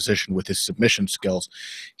quality opposition with his submission skills.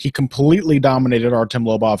 He completely dominated Artem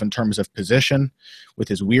Lobov in terms of position with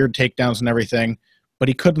his weird takedowns and everything, but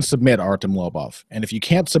he couldn't submit Artem Lobov. And if you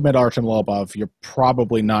can't submit Artem Lobov, you're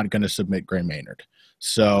probably not going to submit Gray Maynard.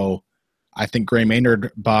 So I think Gray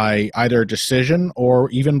Maynard by either decision or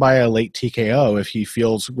even by a late TKO, if he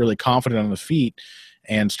feels really confident on the feet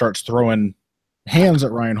and starts throwing hands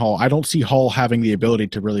at Ryan Hall, I don't see Hall having the ability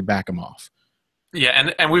to really back him off.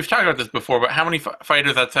 Yeah, and we've talked about this before, but how many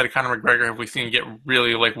fighters outside of Conor McGregor have we seen get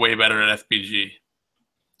really like way better at SBG?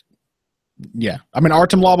 Yeah. I mean,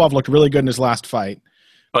 Artem Lobov looked really good in his last fight.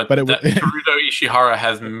 But Cejudo Ishihara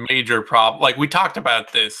has major problems. Like, we talked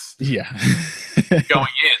about this yeah. going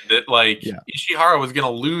in, that like Ishihara was going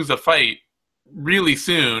to lose a fight really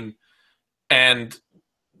soon, and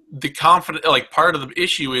the confident, like, part of the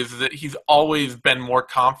issue is that he's always been more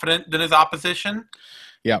confident than his opposition.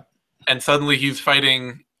 Yeah. And suddenly he's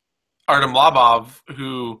fighting Artem Lobov,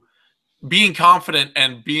 who being confident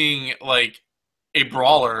and being like a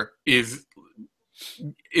brawler is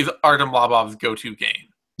Artem Lobov's go-to game.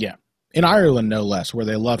 Yeah. In Ireland, no less, where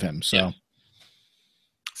they love him. So, yeah.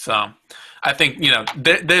 So I think, you know,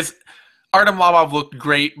 there's Artem Lobov looked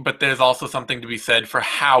great, but there's also something to be said for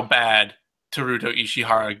how bad Teruto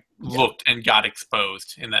Ishihara looked and got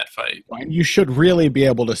exposed in that fight. And you should really be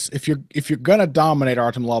able to, if you're gonna dominate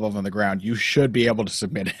Artem Lobov on the ground, you should be able to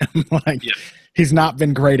submit him. He's not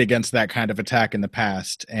been great against that kind of attack in the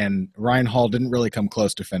past, and Ryan Hall didn't really come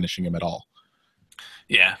close to finishing him at all.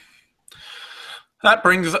 Yeah. That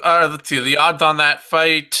brings, let's see, the odds on that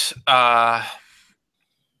fight. Where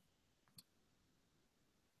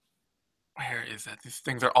is that? These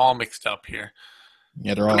things are all mixed up here.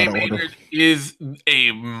 Yeah, they're all out of order. Maynard is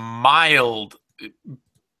a mild,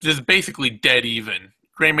 just basically dead even.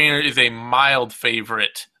 Gray Maynard is a mild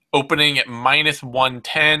favorite, opening at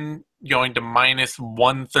 -110, going to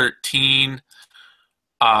 -113,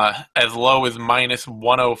 as low as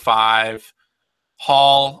 -105.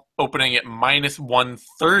 Hall opening at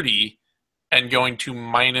 -130 and going to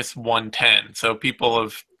 -110. So people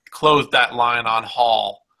have closed that line on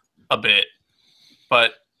Hall a bit.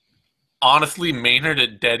 But honestly, Maynard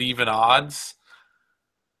at dead even odds,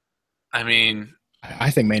 I mean,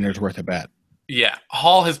 I think Maynard's worth a bet. Yeah.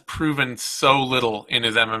 Hall has proven so little in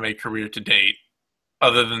his MMA career to date,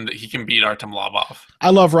 other than that he can beat Artem Lobov.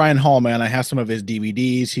 I love Ryan Hall, man. I have some of his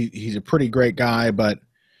DVDs. He's a pretty great guy, but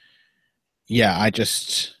yeah,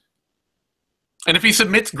 and if he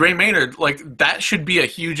submits Gray Maynard, like, that should be a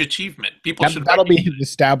huge achievement. That'll be his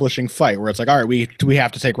establishing fight where it's like, all right, we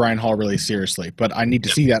have to take Ryan Hall really seriously, but I need to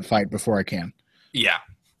see that fight before I can. Yeah.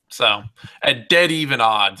 So at dead even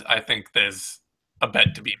odds, I think there's a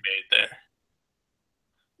bet to be made there.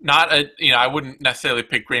 I wouldn't necessarily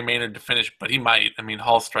pick Gray Maynard to finish, but he might. I mean,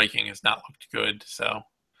 Hall's striking has not looked good, so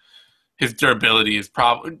his durability is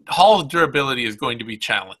Hall's durability is going to be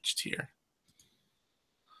challenged here.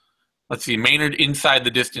 Let's see, Maynard inside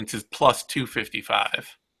the distance is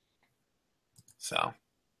 +255. So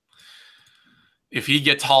if he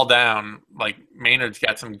gets Hall down, like, Maynard's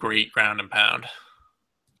got some great ground and pound.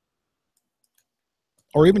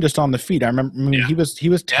 Or even just on the feet. I mean, he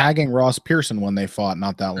was tagging Ross Pearson when they fought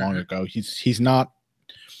not that long ago. He's not.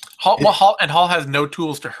 Hall has no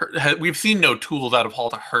tools to hurt. We've seen no tools out of Hall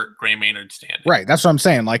to hurt Gray Maynard standing. Right, that's what I'm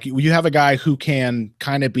saying. Like, you have a guy who can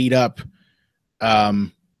kind of beat up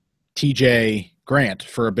TJ Grant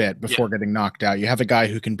for a bit before getting knocked out. You have a guy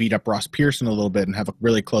who can beat up Ross Pearson a little bit and have a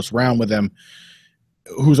really close round with him,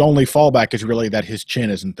 whose only fallback is really that his chin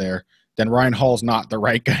isn't there. Then Ryan Hall's not the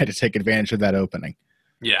right guy to take advantage of that opening.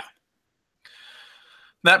 Yeah.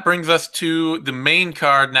 That brings us to the main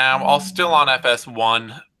card now, all still on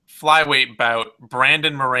FS1. flyweight bout,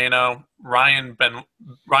 Brandon Moreno, Ryan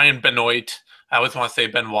Benoit. I always want to say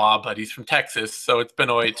Benoit, but he's from Texas, so it's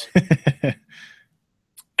Benoit.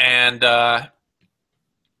 And I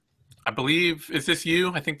believe, is this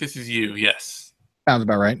you? I think this is you, yes. Sounds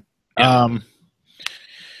about right. Yeah.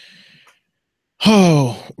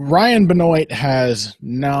 Ryan Benoit has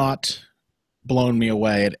not blown me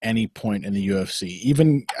away at any point in the UFC.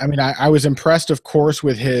 I was impressed, of course,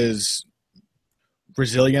 with his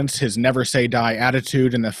resilience, his never say die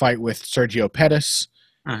attitude in the fight with Sergio Pettis.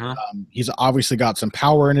 He's obviously got some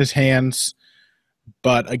power in his hands,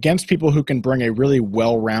 but against people who can bring a really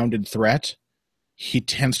well-rounded threat, he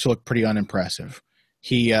tends to look pretty unimpressive.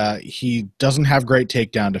 He doesn't have great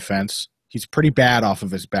takedown defense. He's pretty bad off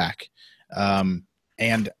of his back.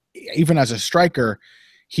 And even as a striker,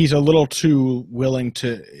 he's a little too willing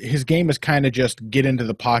to – his game is kind of just get into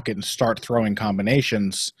the pocket and start throwing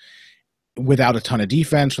combinations without a ton of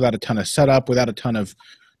defense, without a ton of setup, without a ton of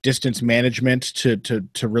distance management to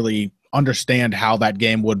really understand how that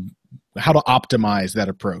game would – how to optimize that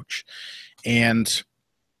approach. And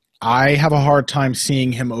I have a hard time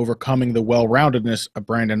seeing him overcoming the well-roundedness of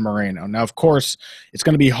Brandon Moreno. Now, of course, it's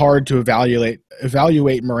going to be hard to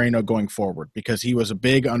evaluate Moreno going forward because he was a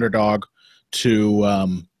big underdog to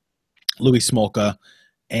Louis Smolka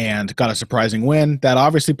and got a surprising win. That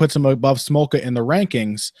obviously puts him above Smolka in the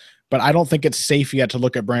rankings, but I don't think it's safe yet to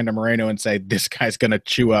look at Brandon Moreno and say this guy's going to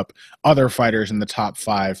chew up other fighters in the top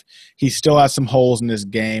 5. He still has some holes in his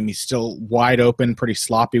game. He's still wide open, pretty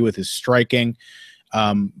sloppy with his striking.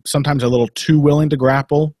 Sometimes a little too willing to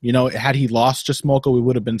grapple. You know, had he lost to Smolka, we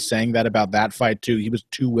would have been saying that about that fight too. He was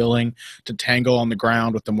too willing to tangle on the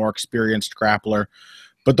ground with the more experienced grappler.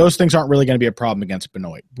 But those things aren't really going to be a problem against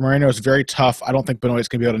Benoit. Moreno is very tough. I don't think Benoit's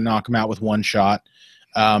going to be able to knock him out with one shot.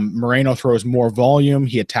 Moreno throws more volume.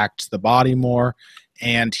 He attacks the body more,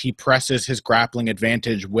 and he presses his grappling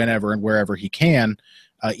advantage whenever and wherever he can,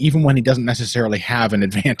 even when he doesn't necessarily have an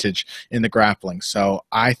advantage in the grappling. So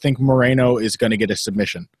I think Moreno is going to get a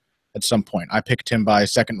submission at some point. I picked him by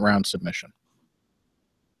second-round submission.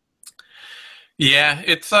 Yeah,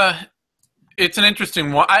 it's an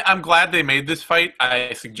interesting one. I'm glad they made this fight.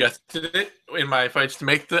 I suggested it in my fights to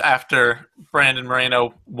make after Brandon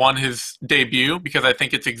Moreno won his debut because I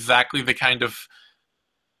think it's exactly the kind of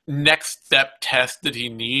next step test that he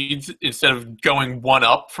needs instead of going one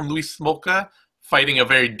up from Luis Smolka, fighting a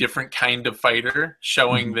very different kind of fighter,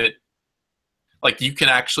 showing that like you can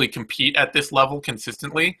actually compete at this level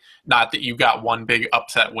consistently, not that you got one big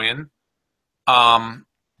upset win. And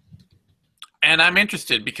I'm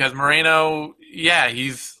interested because Moreno, yeah,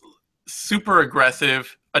 he's super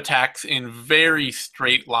aggressive, attacks in very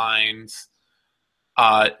straight lines,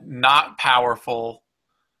 not powerful,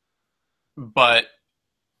 but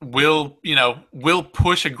will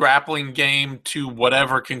push a grappling game to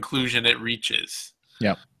whatever conclusion it reaches.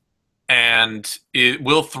 Yep. And it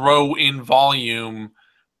will throw in volume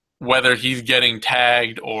whether he's getting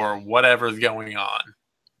tagged or whatever's going on.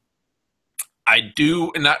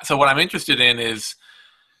 So what I'm interested in is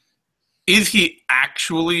he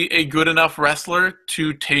actually a good enough wrestler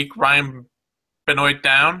to take Ryan Benoit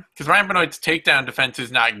down? Because Ryan Benoit's takedown defense is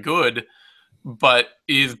not good, but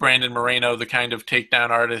is Brandon Moreno the kind of takedown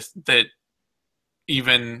artist that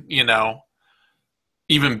even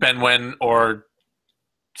Benoit or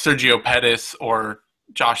Sergio Pettis or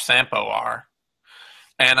Josh Sampo are?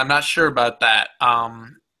 And I'm not sure about that.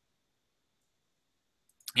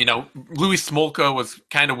 Louis Smolka was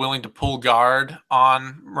kind of willing to pull guard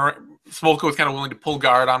on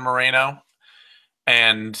Moreno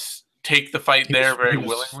and take the fight very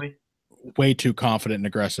willingly. Way too confident and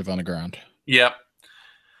aggressive on the ground. Yep.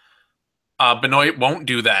 Benoit won't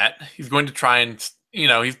do that. He's going to try and,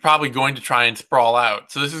 he's probably going to try and sprawl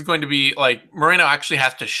out. So this is going to be like Moreno actually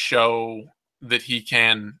has to show that he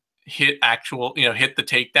can hit the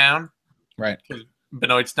takedown. Right.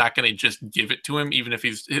 Benoit's not going to just give it to him, even if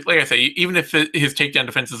he's, like I say, even if his takedown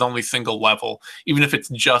defense is only single level, even if it's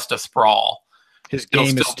just a sprawl. His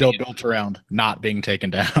game is still built around not being taken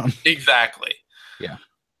down. Exactly. Yeah.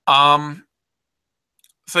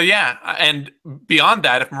 So, yeah, and beyond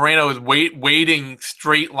that, if Moreno is waiting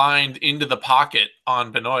straight-lined into the pocket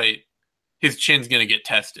on Benoit, his chin's going to get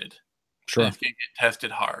tested. Sure. It's going to get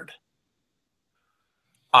tested hard.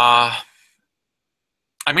 I'm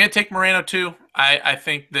going to take Moreno, too. I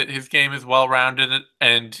think that his game is well-rounded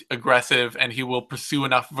and aggressive, and he will pursue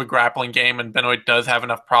enough of a grappling game, and Benoit does have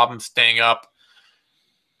enough problems staying up.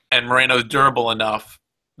 And Moreno's durable enough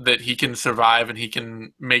that he can survive and he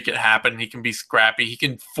can make it happen. He can be scrappy. He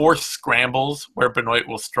can force scrambles where Benoit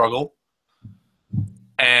will struggle.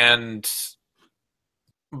 And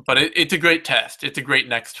But it's a great test. It's a great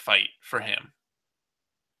next fight for him.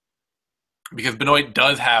 Because Benoit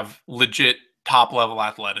does have legit top-level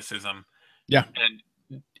athleticism. Yeah. And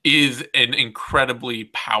is an incredibly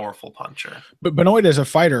powerful puncher. But Benoit is a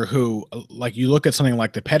fighter who, like, you look at something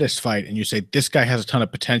like the Pettis fight and you say, this guy has a ton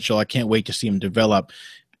of potential. I can't wait to see him develop.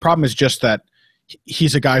 Problem is just that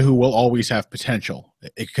he's a guy who will always have potential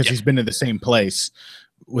because he's been in the same place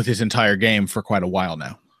with his entire game for quite a while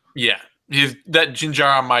now. Yeah. That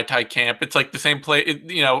Jinjara Mai Tai camp, it's like the same place.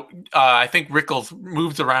 I think Rickles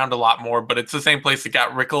moves around a lot more, but it's the same place that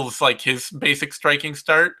got Rickles like his basic striking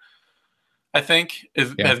start. I think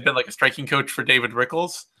has been like a striking coach for David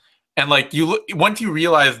Rickles, and like once you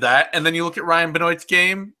realize that, and then you look at Ryan Benoit's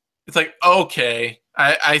game, it's like okay,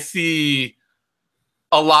 I see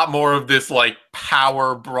a lot more of this like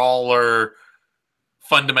power brawler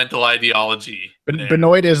fundamental ideology.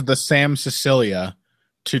 Benoit is the Sam Sicilia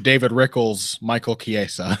to David Rickles' Michael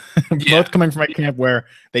Chiesa. Both coming from a camp where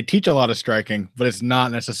they teach a lot of striking, but it's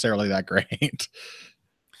not necessarily that great.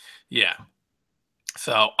 Yeah.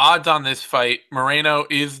 So odds on this fight, Moreno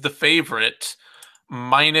is the favorite.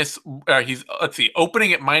 He's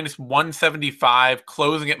opening at minus 175,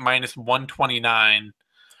 closing at minus 129.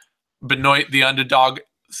 Benoit, the underdog,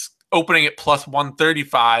 opening at plus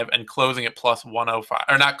 135 and closing at plus 105.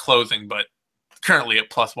 Or not closing, but currently at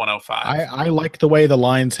plus 105. I like the way the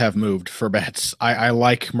lines have moved for bets. I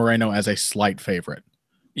like Moreno as a slight favorite.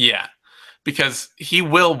 Yeah, because he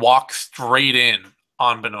will walk straight in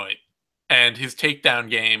on Benoit. And his takedown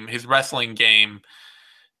game, his wrestling game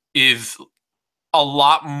is a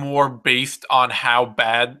lot more based on how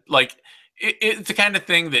bad, like, it's the kind of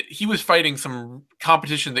thing that he was fighting some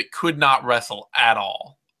competition that could not wrestle at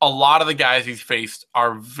all. A lot of the guys he's faced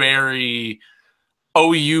are very...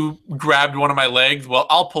 oh, you grabbed one of my legs? Well,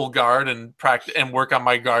 I'll pull guard and practice and work on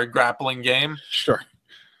my guard grappling game. Sure.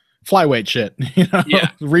 Flyweight shit.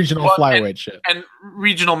 Yeah. Regional flyweight shit. And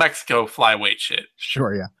regional Mexico flyweight shit.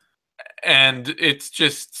 Sure, yeah. And it's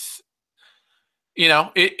just,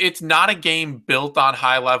 it's not a game built on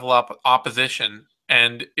high-level opposition.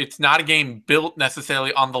 And it's not a game built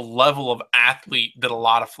necessarily on the level of athlete that a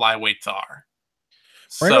lot of flyweights are.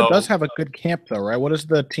 Moreno does have a good camp, though, right? What is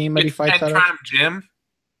the team that he fights out of? Gym.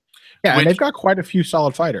 Yeah, and they've got quite a few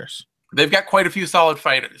solid fighters. They've got quite a few solid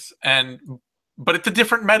fighters, but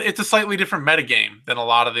it's a slightly different meta game than a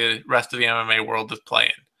lot of the rest of the MMA world is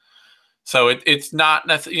playing. So it's not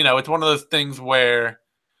necessarily, it's one of those things where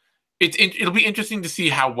it'll be interesting to see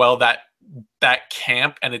how well that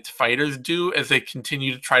camp and its fighters do as they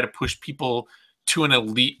continue to try to push people to an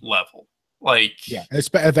elite level. Like, yeah, as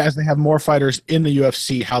they have more fighters in the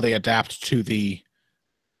UFC, how they adapt to the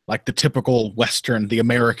typical Western, the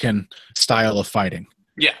American style of fighting.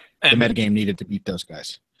 Yeah, and the metagame needed to beat those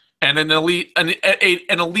guys. And an elite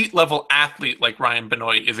level athlete like Ryan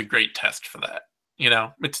Benoit is a great test for that.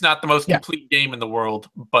 It's not the most complete game in the world,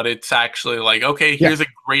 but it's actually like, okay, here's a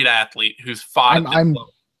great athlete who's fought. I'm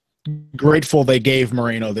grateful they gave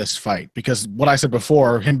Moreno this fight because what I said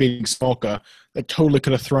before, him being Smolka, they totally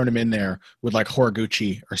could have thrown him in there with like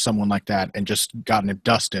Horiguchi or someone like that and just gotten it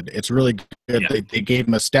dusted. It's really good. Yeah. They gave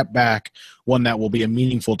him a step back, one that will be a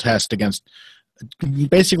meaningful test against.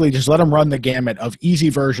 Basically, just let him run the gamut of easy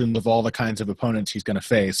versions of all the kinds of opponents he's going to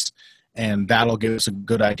face, and that'll give us a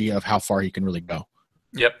good idea of how far he can really go.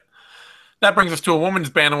 Yep. That brings us to a women's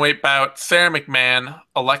bantamweight bout. Sara McMann,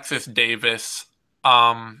 Alexis Davis.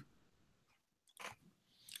 I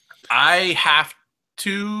have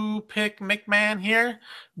to pick McMann here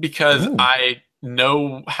because I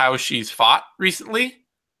know how she's fought recently.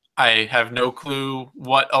 I have no clue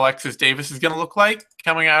what Alexis Davis is going to look like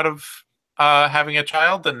coming out of having a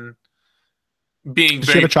child and being Did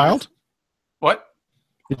she have a child? What?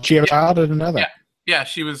 Did she have a child? I didn't know that. Yeah,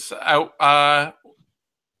 she was out.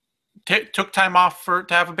 Took time off to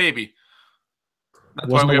have a baby.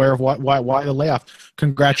 Wasn't aware of why the layoff.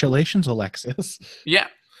 Congratulations, Alexis. Yeah.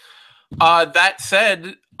 That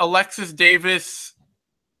said, Alexis Davis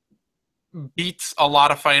beats a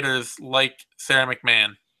lot of fighters like Sara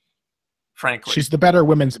McMann. Frankly, she's the better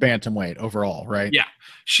women's bantamweight overall, right? Yeah,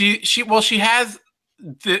 she has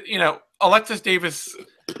Alexis Davis.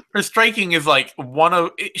 Her striking is like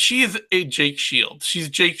she is a Jake Shields. She's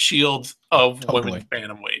Jake Shields of women's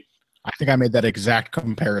bantamweight. I think I made that exact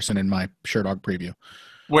comparison in my Sherdog preview.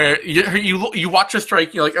 Where you watch her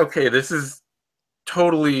strike, you're like, okay, this is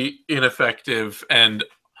totally ineffective and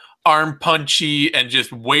arm punchy and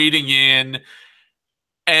just wading in.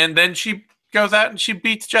 And then she goes out and she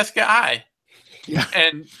beats Jessica Ai. Yeah.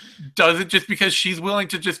 And does it just because she's willing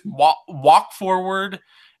to just walk forward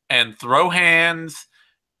and throw hands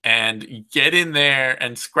and get in there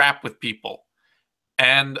and scrap with people.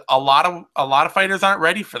 And a lot of fighters aren't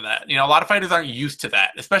ready for that. A lot of fighters aren't used to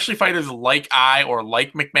that, especially fighters like I or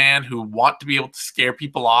like McMann who want to be able to scare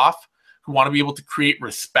people off, who want to be able to create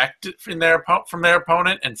respect from their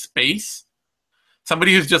opponent and space.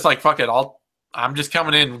 Somebody who's just like, fuck it, I'm just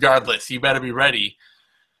coming in regardless. You better be ready.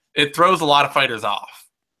 It throws a lot of fighters off.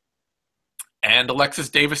 And Alexis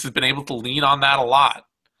Davis has been able to lean on that a lot.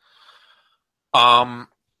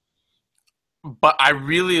 But I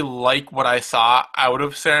really like what I saw out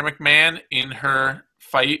of Sara McMann in her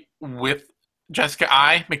fight with Jessica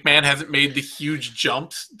Eye. McMann hasn't made the huge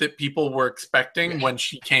jumps that people were expecting when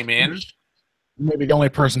she came in. Maybe the only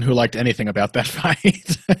person who liked anything about that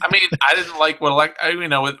fight. I mean, I didn't like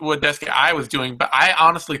what Jessica Eye was doing, but I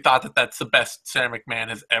honestly thought that that's the best Sara McMann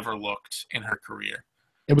has ever looked in her career.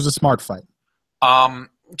 It was a smart fight.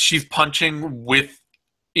 She's punching with,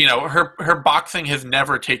 her boxing has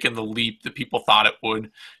never taken the leap that people thought it would.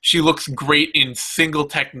 She looks great in single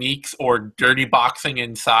techniques or dirty boxing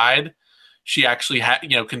inside. She actually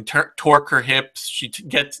can torque her hips. She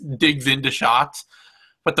digs into shots.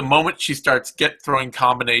 But the moment she starts throwing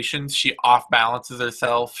combinations, she off balances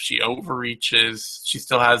herself. She overreaches. She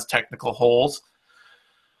still has technical holes.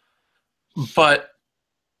 But,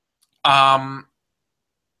 I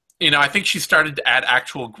think she started to add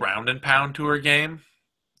actual ground and pound to her game.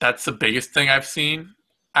 That's the biggest thing I've seen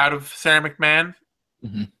out of Sara McMann.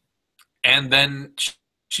 Mm-hmm. And then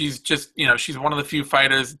she's just, she's one of the few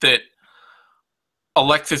fighters that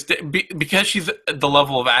Alexis, because she's the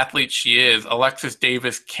level of athlete she is, Alexis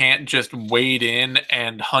Davis can't just wade in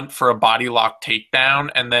and hunt for a body lock takedown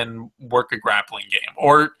and then work a grappling game.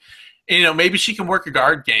 Or, maybe she can work a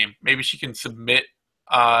guard game. Maybe she can submit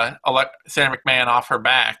Sara McMann off her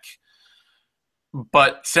back.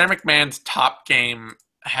 But Sara McMann's top game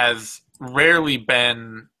has rarely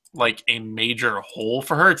been like a major hole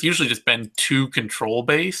for her. It's usually just been too control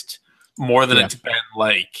based more than it's been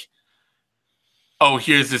like, oh,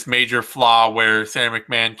 here's this major flaw where Sara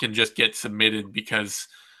McMann can just get submitted because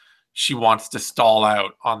she wants to stall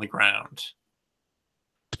out on the ground.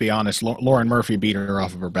 To be honest, Lauren Murphy beat her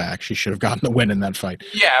off of her back. She should have gotten the win in that fight.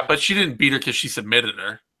 Yeah, but she didn't beat her because she submitted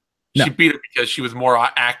her. No. She beat her because she was more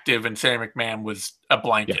active and Sara McMann was a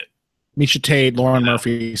blanket. Yeah. Miesha Tate, Lauren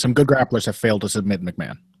Murphy, some good grapplers have failed to submit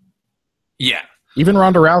McMann. Yeah. Even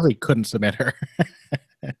Ronda Rousey couldn't submit her.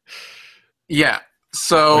 Yeah.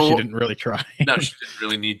 So she didn't really try. No, she didn't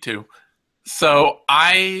really need to. So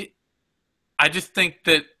I just think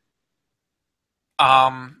that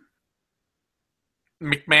McMann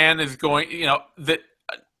is going, that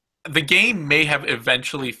the game may have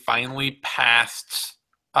eventually finally passed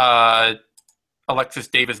Alexis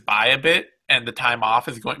Davis by a bit, and the time off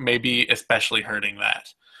is going maybe especially hurting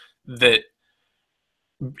that. That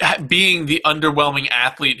being the underwhelming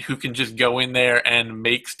athlete who can just go in there and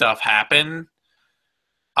make stuff happen,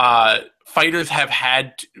 fighters have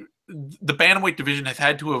had the bantamweight division has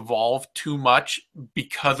had to evolve too much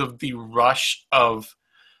because of the rush of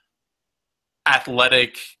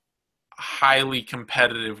athletic, highly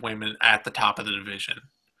competitive women at the top of the division.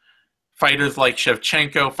 Fighters like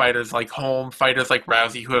Shevchenko, fighters like Holm, fighters like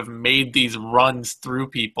Rousey, who have made these runs through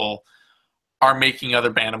people, are making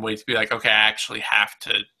other bantamweights be like, okay, I actually have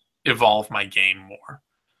to evolve my game more.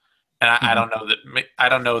 And I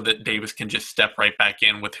don't know that Davis can just step right back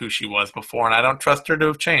in with who she was before, and I don't trust her to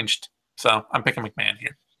have changed. So I'm picking McMann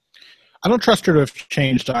here. I don't trust her to have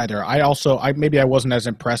changed either. I wasn't as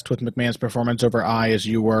impressed with McMahon's performance over Eye as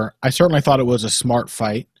you were. I certainly thought it was a smart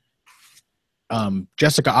fight.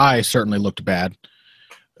 Jessica Eye certainly looked bad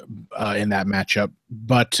in that matchup,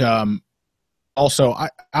 but also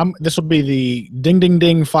this will be the ding ding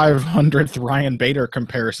ding 500th Ryan Bader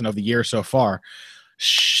comparison of the year so far.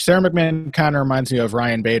 Sara McMann kind of reminds me of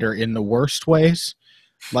Ryan Bader in the worst ways.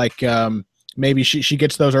 Like maybe she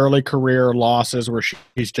gets those early career losses where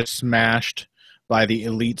she's just smashed by the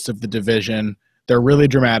elites of the division. They're really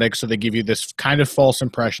dramatic, so they give you this kind of false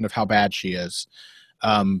impression of how bad she is.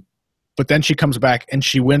 But then she comes back and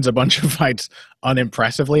she wins a bunch of fights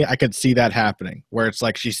unimpressively. I could see that happening, where it's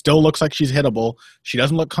like she still looks like she's hittable. She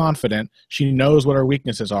doesn't look confident. She knows what her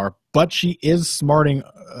weaknesses are, but she is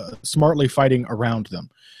smartly fighting around them.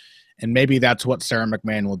 And maybe that's what Sara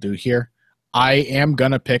McMann will do here. I am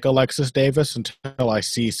going to pick Alexis Davis until I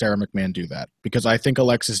see Sara McMann do that, because I think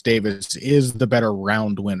Alexis Davis is the better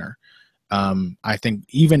round winner. I think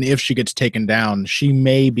even if she gets taken down, she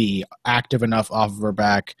may be active enough off of her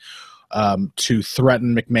back to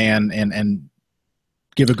threaten McMann and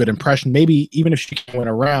give a good impression. Maybe even if she can win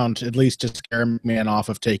a round, at least to scare McMann off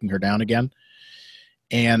of taking her down again.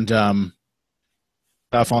 And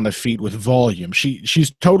stuff on the feet with volume.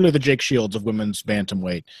 She's totally the Jake Shields of women's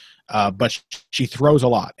bantamweight, but she throws a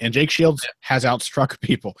lot. And Jake Shields has outstruck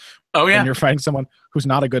people. Oh yeah. When you're fighting someone who's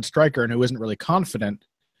not a good striker and who isn't really confident,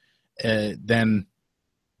 then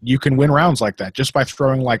you can win rounds like that just by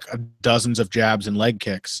throwing like dozens of jabs and leg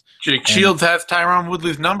kicks. Jake Shields has Tyron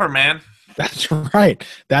Woodley's number, man. That's right.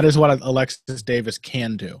 That is what Alexis Davis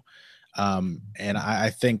can do. And I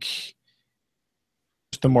think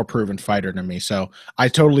the more proven fighter to me. So I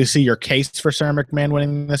totally see your case for Sara McMann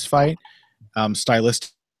winning this fight.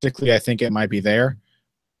 Stylistically, I think it might be there.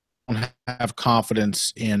 I don't have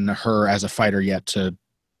confidence in her as a fighter yet to.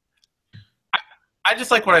 I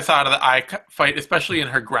just like what I saw out of the eye fight, especially in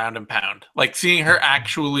her ground and pound. Like seeing her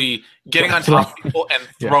actually getting on top of people and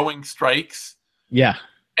throwing strikes. Yeah.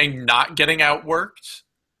 And not getting outworked,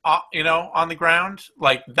 on the ground.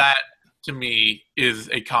 Like that, to me, is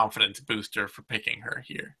a confidence booster for picking her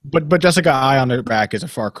here. But Jessica Eye on her back is a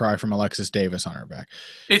far cry from Alexis Davis on her back.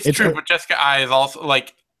 It's true, but Jessica Eye is also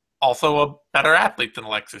a better athlete than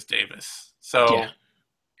Alexis Davis. So,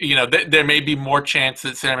 there may be more chance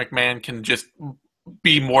that Sara McMann can just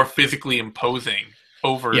be more physically imposing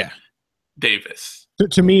over Davis.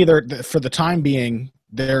 To me, for the time being,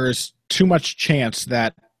 there's too much chance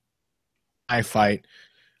that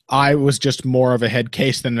I was just more of a head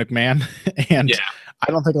case than McMann, and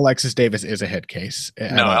I don't think Alexis Davis is a head case.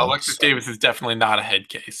 No, Alexis Davis is definitely not a head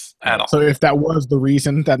case at all. So if that was the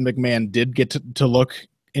reason that McMann did get to look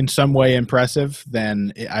in some way impressive,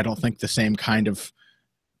 then I don't think the same kind of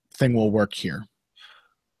thing will work here.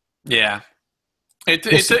 Yeah,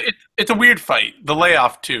 it's a weird fight. The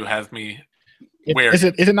layoff too has me weird. Is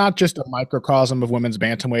it not just a microcosm of women's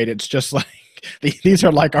bantamweight? It's just like these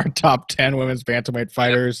are like our top 10 women's bantamweight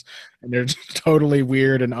fighters, and they're just totally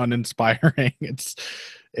weird and uninspiring.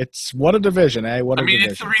 It's what a division, eh?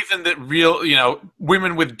 It's the reason that real,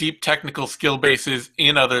 women with deep technical skill bases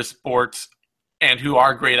in other sports and who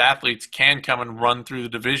are great athletes can come and run through the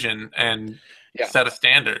division and set a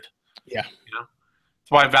standard. Yeah. That's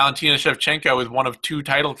why Valentina Shevchenko is one of 2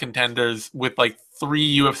 title contenders with like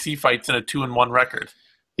 3 UFC fights and a 2-1 record.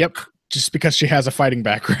 Yep. Just because she has a fighting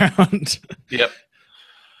background. Yep.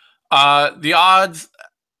 The odds,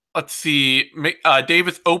 let's see.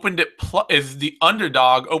 Davis opened at is the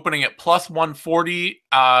underdog, opening at plus 140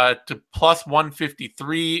 to plus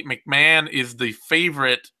 153. McMann is the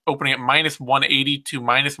favorite, opening at minus 180 to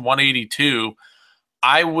minus 182.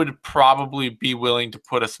 I would probably be willing to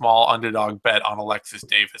put a small underdog bet on Alexis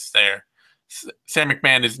Davis there. Sam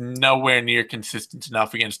McMann is nowhere near consistent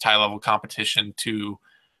enough against high-level competition to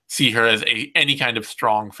see her as any kind of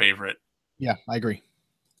strong favorite. Yeah, I agree.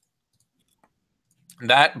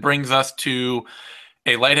 That brings us to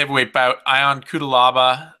a light heavyweight bout, Hyun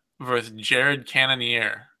Cutelaba versus Jared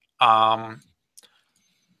Cannonier. I'm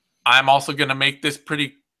also going to make this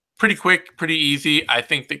pretty quick, pretty easy. I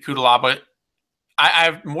think that Cutelaba, I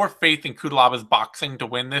have more faith in Cutelaba's boxing to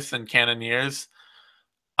win this than Cannonier's.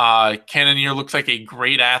 Cannonier looks like a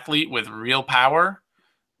great athlete with real power,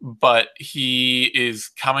 but he is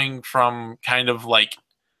coming from kind of like,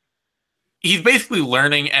 he's basically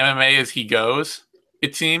learning MMA as he goes,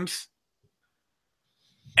 it seems.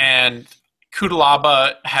 And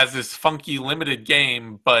Cutelaba has this funky limited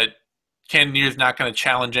game, but Cannonier's not going to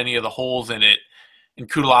challenge any of the holes in it. And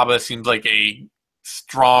Cutelaba seems like a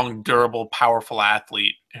strong, durable, powerful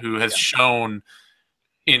athlete who has shown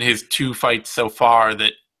in his 2 fights so far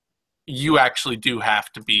that you actually do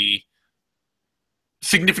have to be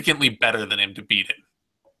significantly better than him to beat him.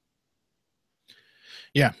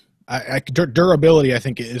 Yeah. Durability, I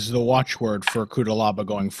think, is the watchword for Cutelaba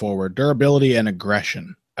going forward. Durability and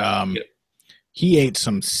aggression. He ate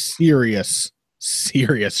some serious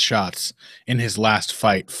shots in his last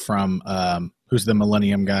fight from who's the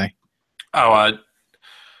Millennium guy?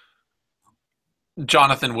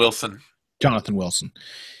 Jonathan Wilson. Jonathan Wilson.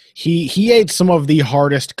 He ate some of the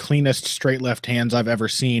hardest, cleanest straight left hands I've ever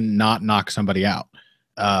seen not knock somebody out.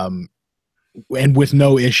 And with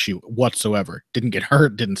no issue whatsoever. Didn't get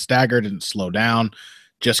hurt, didn't stagger, didn't slow down,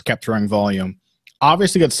 just kept throwing volume.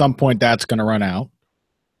 Obviously, at some point, that's going to run out.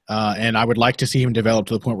 And I would like to see him develop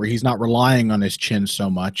to the point where he's not relying on his chin so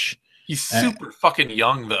much. He's super fucking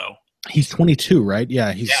young, though. He's 22, right?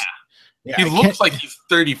 Yeah. He looks like he's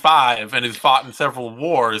 35 and has fought in several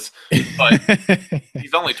wars, but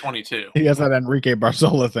he's only 22. He has that Enrique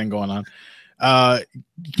Barzola thing going on.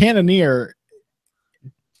 Cannonier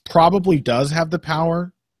probably does have the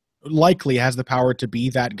power, likely has the power to be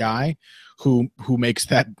that guy who makes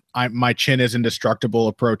that my chin is indestructible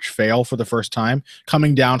approach fail for the first time,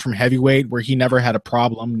 coming down from heavyweight where he never had a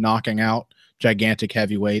problem knocking out gigantic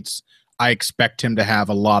heavyweights. I expect him to have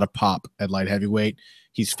a lot of pop at light heavyweight.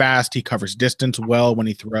 He's fast. He covers distance well when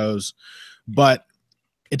he throws, but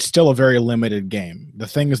it's still a very limited game. The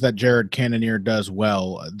things that Jared Cannonier does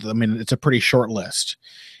well, I mean, it's a pretty short list.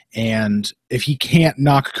 And if he can't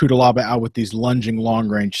knock Cutelaba out with these lunging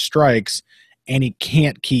long-range strikes, and he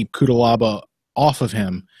can't keep Cutelaba off of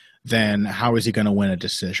him, then how is he going to win a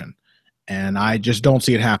decision? And I just don't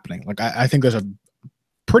see it happening. Like, I think there's a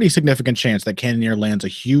pretty significant chance that Cannonier lands a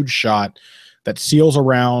huge shot that seals a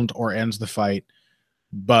round or ends the fight.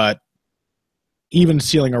 But even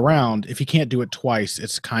sealing a round, if he can't do it twice,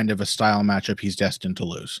 it's kind of a style matchup he's destined to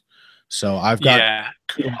lose. So I've got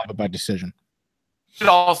Cutelaba by decision. It should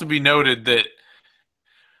also be noted that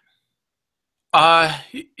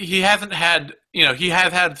he hasn't had, he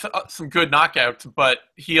has had some good knockouts, but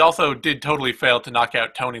he also did totally fail to knock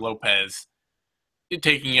out Tony Lopez,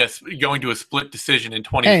 going to a split decision in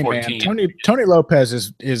 2014. Hey man, Tony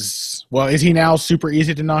Lopez is he now super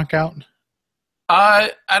easy to knock out?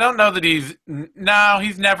 I don't know that he's not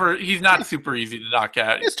super easy to knock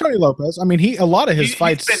out. It's Tony Lopez. I mean, a lot of his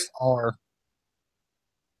fights are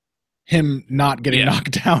him not getting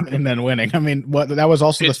knocked down and then winning. I mean, that was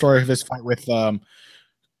also the story of his fight with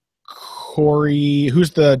Corey,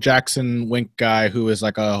 who's the Jackson Wink guy who is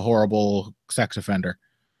like a horrible sex offender.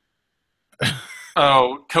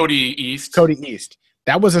 Oh, Cody East. Cody East.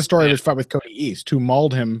 That was a story of his fight with Cody East, who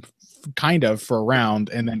mauled him kind of for a round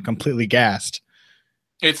and then completely gassed.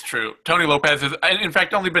 It's true. Tony Lopez has, in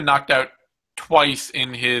fact, only been knocked out twice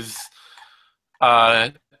in his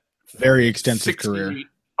very extensive career.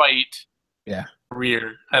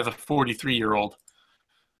 Career as a 43-year-old.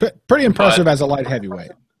 But pretty impressive as a light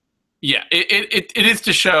heavyweight. Yeah, it is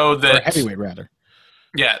to show that... Or heavyweight, rather.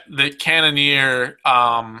 Yeah, the Cannonier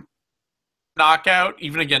knockout,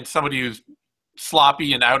 even against somebody who's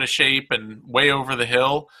sloppy and out of shape and way over the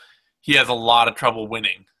hill, he has a lot of trouble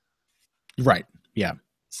winning. Right, yeah.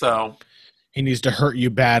 So he needs to hurt you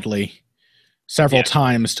badly several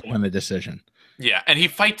times to win the decision. Yeah, and he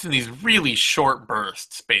fights in these really short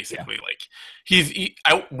bursts, basically. Yeah. Like, he's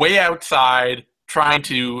way outside, trying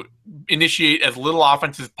to initiate as little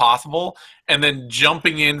offense as possible, and then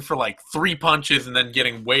jumping in for like 3 punches and then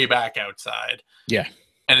getting way back outside. Yeah.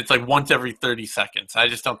 And it's like once every 30 seconds. I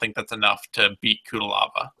just don't think that's enough to beat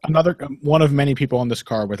Cutelaba. Another one of many people on this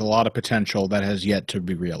card with a lot of potential that has yet to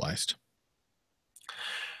be realized.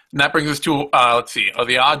 And that brings us to, let's see,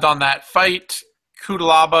 the odds on that fight.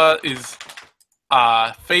 Cutelaba is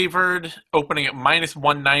favored, opening at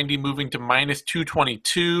 -190, moving to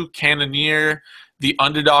 -222. Cannonier, the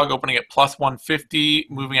underdog, opening at +150,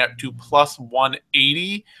 moving out to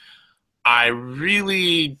 +180. I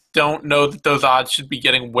really don't know that those odds should be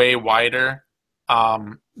getting way wider.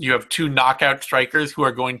 You have two knockout strikers who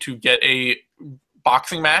are going to get a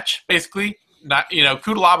boxing match, basically.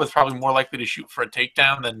 Cutelaba is probably more likely to shoot for a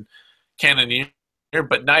takedown than Cannonier,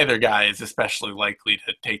 but neither guy is especially likely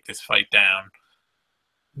to take this fight down.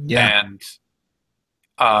 Yeah. And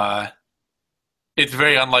it's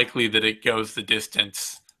very unlikely that it goes the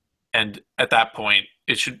distance. And at that point,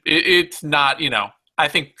 it's not, I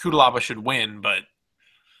think Cutelaba should win, but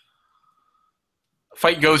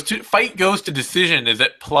fight goes to decision is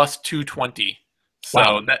at +220.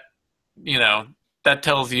 So wow. that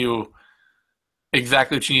tells you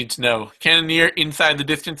exactly what you need to know. Cannonier inside the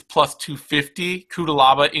distance +250.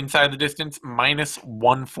 Cutelaba inside the distance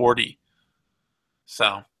 -140.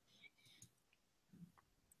 So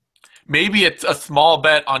maybe it's a small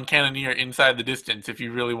bet on Cannonier inside the distance if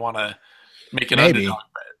you really want to make an underdog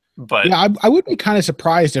bet. But yeah, I would be kind of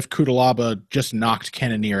surprised if Cutelaba just knocked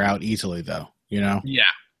Cannonier out easily, though. Yeah.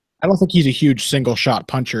 I don't think he's a huge single shot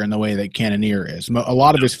puncher in the way that Cannonier is. A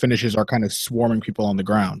lot of his finishes are kind of swarming people on the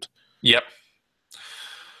ground. Yep.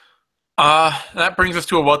 That brings us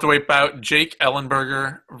to a welterweight bout: Jake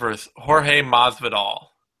Ellenberger versus Jorge Masvidal.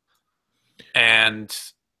 And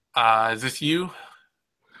is this you?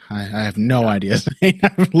 I have no idea. I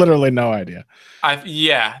have literally no idea.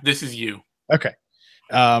 This is you. Okay.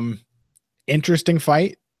 Interesting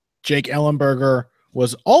fight. Jake Ellenberger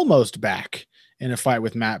was almost back in a fight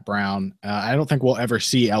with Matt Brown. I don't think we'll ever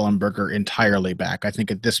see Ellenberger entirely back. I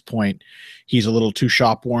think at this point he's a little too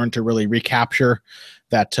shop-worn to really recapture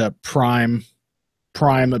that prime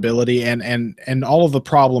ability and all of the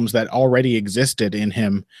problems that already existed in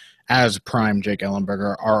him as prime Jake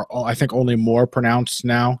Ellenberger are, I think, only more pronounced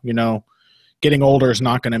now. Getting older is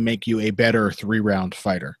not going to make you a better 3-round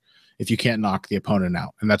fighter if you can't knock the opponent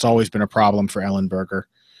out. And that's always been a problem for Ellenberger.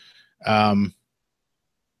 And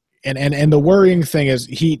the worrying thing is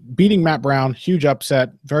he beating Matt Brown, huge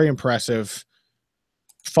upset, very impressive,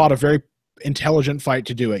 fought a very intelligent fight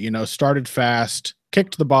to do it. You know, started fast,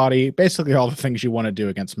 kicked the body, basically all the things you want to do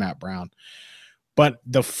against Matt Brown. But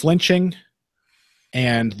the flinching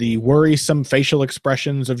and the worrisome facial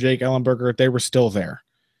expressions of Jake Ellenberger, they were still there.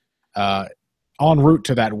 En route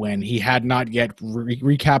to that win, he had not yet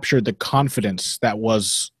recaptured the confidence that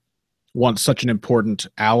was once such an important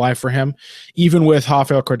ally for him, even with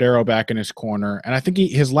Rafael Cordeiro back in his corner. And I think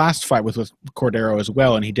his last fight was with Cordeiro as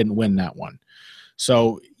well, and he didn't win that one.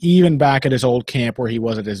 So even back at his old camp where he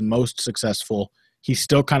was at his most successful, he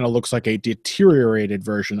still kind of looks like a deteriorated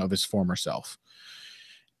version of his former self.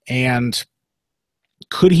 And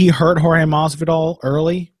could he hurt Jorge Masvidal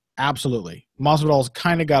early? Absolutely. Masvidal's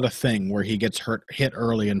kind of got a thing where he gets hit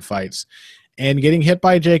early in fights. And getting hit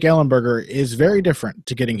by Jake Ellenberger is very different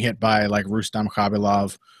to getting hit by like Rustam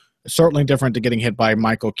Khabilov. Certainly different to getting hit by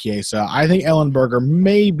Michael Chiesa. I think Ellenberger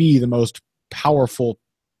may be the most powerful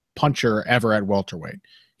puncher ever at welterweight.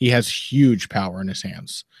 He has huge power in his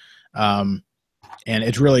hands. And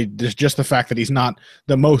it's really just the fact that he's not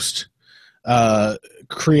the most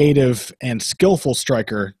creative and skillful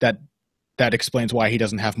striker that explains why he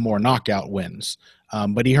doesn't have more knockout wins.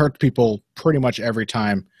 But he hurts people pretty much every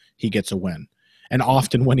time he gets a win, and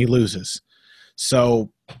often when he loses.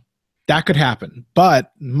 So that could happen.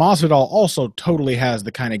 But Masvidal also totally has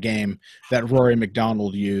the kind of game that Rory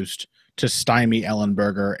McDonald used to stymie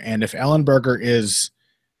Ellenberger. And if Ellenberger is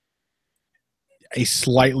a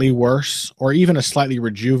slightly worse or even a slightly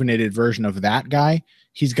rejuvenated version of that guy,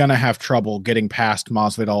 he's going to have trouble getting past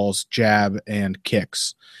Masvidal's jab and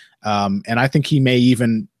kicks. And I think he may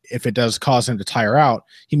even, if it does cause him to tire out,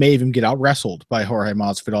 he may even get out wrestled by Jorge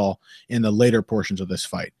Masvidal in the later portions of this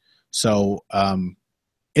fight. So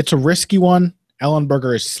it's a risky one.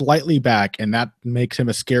 Ellenberger is slightly back, and that makes him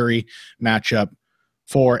a scary matchup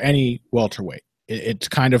for any welterweight. It's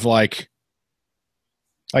kind of like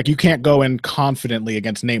you can't go in confidently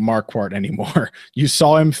against Nate Marquardt anymore. You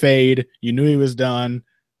saw him fade. You knew he was done.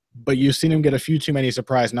 But you've seen him get a few too many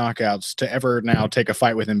surprise knockouts to ever now take a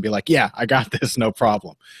fight with him and be like, yeah, I got this, no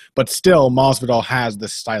problem. But still, Masvidal has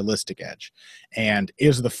this stylistic edge and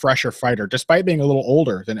is the fresher fighter. Despite being a little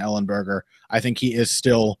older than Ellenberger, I think he's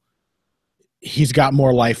got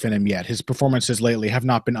more life in him yet. His performances lately have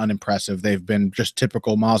not been unimpressive. They've been just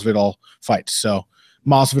typical Masvidal fights. So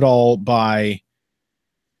Masvidal by...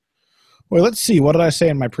 Wait, let's see. What did I say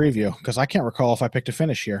in my preview? Because I can't recall if I picked a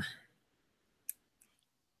finish here.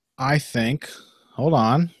 I think, hold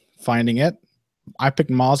on, finding it. I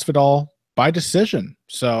picked Masvidal by decision.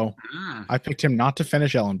 So I picked him not to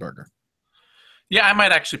finish Ellenberger. Yeah, I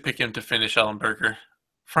might actually pick him to finish Ellenberger.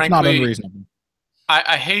 Frankly, it's not unreasonable.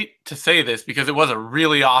 I hate to say this because it was a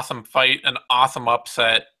really awesome fight, an awesome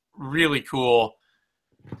upset, really cool.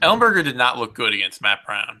 Ellenberger did not look good against Matt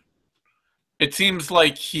Brown. It seems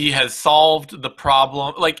like he has solved the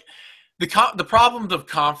problem. Like the problems of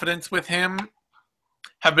confidence with him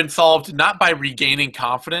have been solved not by regaining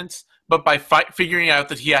confidence, but by figuring out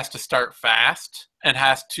that he has to start fast and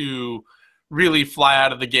has to really fly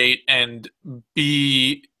out of the gate and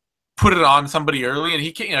put it on somebody early. And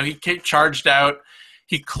he charged out.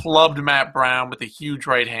 He clubbed Matt Brown with a huge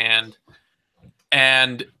right hand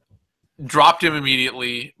and dropped him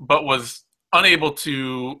immediately, but was unable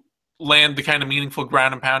to land the kind of meaningful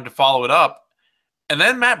ground and pound to follow it up. And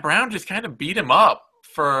then Matt Brown just kind of beat him up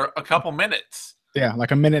for a couple minutes. Yeah,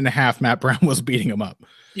 like a minute and a half, Matt Brown was beating him up.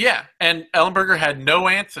 Yeah, and Ellenberger had no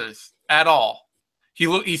answers at all. He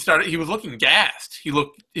was looking gassed.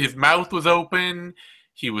 His mouth was open.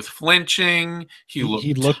 He was flinching. He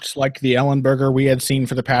looked like the Ellenberger we had seen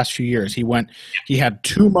for the past few years. He had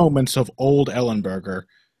 2 moments of old Ellenberger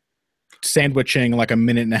sandwiching like a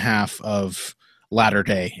minute and a half of latter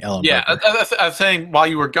day Ellenberger. Yeah, I was saying while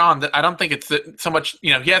you were gone that I don't think it's so much, he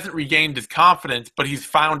hasn't regained his confidence, but he's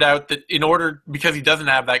found out that because he doesn't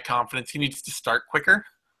have that confidence, he needs to start quicker.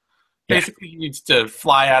 Yeah. Basically, he needs to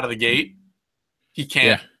fly out of the gate. He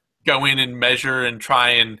can't go in and measure and try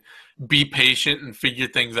and be patient and figure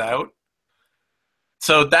things out.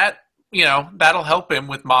 So that, that'll help him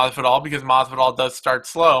with Masvidal because Masvidal does start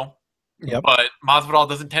slow. Yep. But Masvidal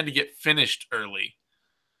doesn't tend to get finished early.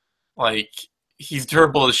 Like, he's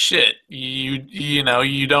durable as shit.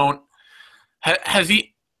 You don't... Has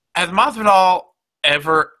Masvidal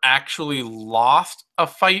ever actually lost a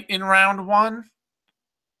fight in round 1?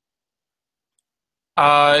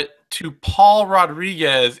 To Paul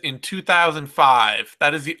Rodriguez in 2005.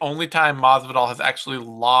 That is the only time Masvidal has actually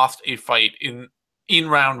lost a fight in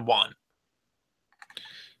round 1.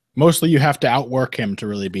 Mostly you have to outwork him to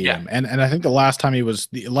really beat him. And I think the last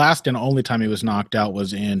and only time he was knocked out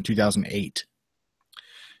was in 2008.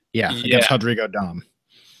 Yeah, against Rodrigo Dom.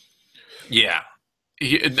 Yeah.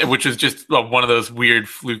 Which is just one of those weird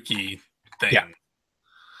fluky things. Yeah.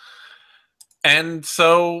 And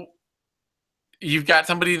so you've got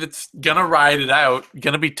somebody that's gonna ride it out,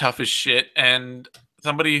 gonna be tough as shit, and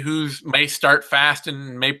somebody who's may start fast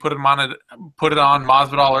and may put it on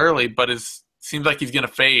Masvidal early, but seems like he's gonna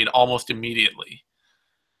fade almost immediately.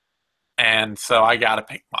 And so I gotta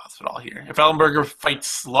pick Masvidal here. If Ellenberger fights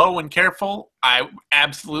slow and careful, I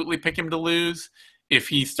absolutely pick him to lose. If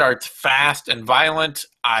he starts fast and violent,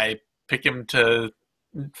 I pick him to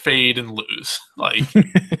fade and lose. Like,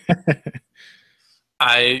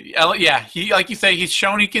 he, like you say, he's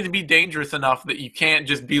shown he can be dangerous enough that you can't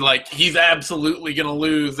just be like, he's absolutely gonna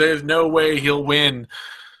lose. There's no way he'll win.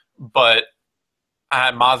 But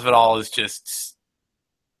Masvidal is just,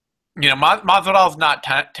 Masvidal's not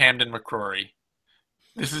Tamden McCrory.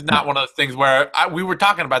 This is not one of those things where we were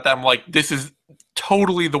talking about that. I'm like, this is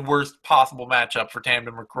totally the worst possible matchup for Tamden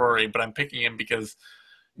McCrory, but I'm picking him because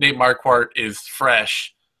Nate Marquardt is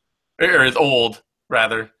fresh, or is old,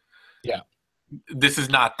 rather. Yeah. This is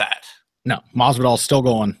not that. No, Masvidal's still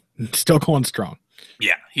going strong.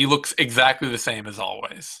 Yeah, he looks exactly the same as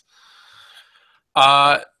always.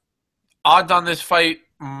 Odds on this fight,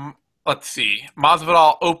 let's see.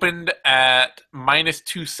 Masvidal opened at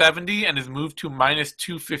 -270 and has moved to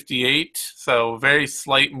 -258, so very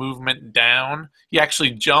slight movement down. He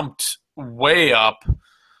actually jumped way up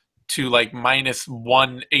to like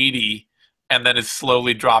 -180 and then has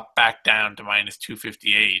slowly dropped back down to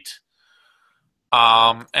 -258.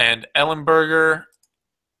 And Ellenberger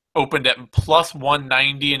opened at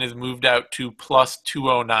 +190 and has moved out to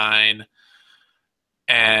 +209,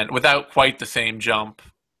 and without quite the same jump,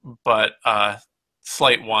 but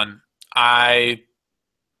slight one. I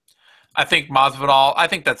think Masvidal, I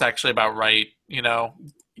think that's actually about right.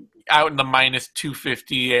 Out in the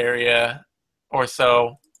 -250 area or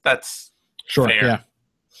so, that's sure, fair. Yeah.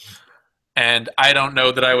 And I don't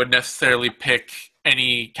know that I would necessarily pick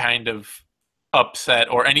any kind of upset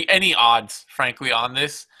or any odds, frankly, on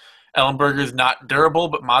this. Ellenberger's not durable,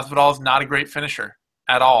 but Masvidal's not a great finisher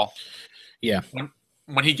at all. Yeah.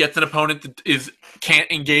 When he gets an opponent that can't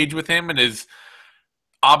engage with him and is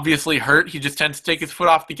obviously hurt, he just tends to take his foot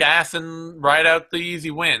off the gas and ride out the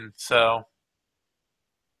easy win. So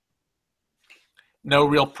no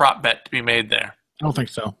real prop bet to be made there. I don't think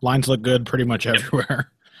so. Lines look good pretty much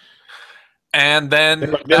everywhere. And then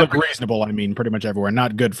they look reasonable, pretty much everywhere.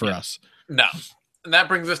 Not good for us. No. And that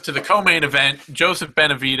brings us to the co-main event, Joseph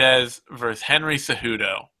Benavidez versus Henry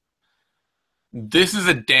Cejudo. This is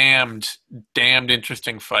a damned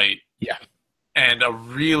interesting fight. Yeah. And a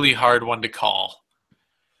really hard one to call.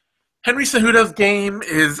 Henry Cejudo's game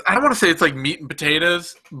is, I don't want to say it's like meat and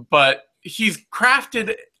potatoes, but he's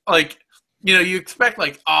crafted like, you expect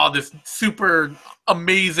like, this super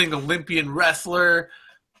amazing Olympian wrestler.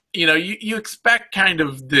 You expect kind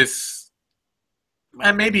of this,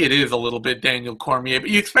 and maybe it is a little bit Daniel Cormier, but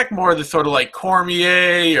you expect more of this sort of like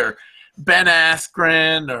Cormier or Ben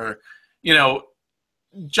Askren or,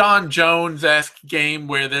 John Jones-esque game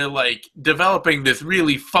where they're like developing this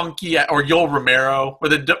really funky, or Yoel Romero, where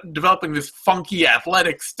they're developing this funky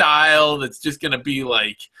athletic style that's just going to be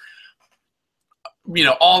like,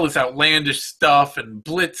 all this outlandish stuff and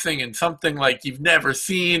blitzing and something like you've never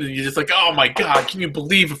seen. And you're just like, oh my God, can you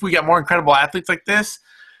believe if we got more incredible athletes like this?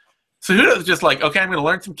 So Cejudo's just like, okay, I'm going to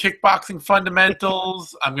learn some kickboxing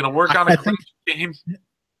fundamentals. I'm going to work on a game.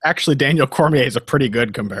 Actually, Daniel Cormier is a pretty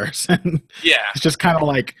good comparison. Yeah, it's just kind of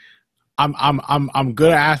like I'm a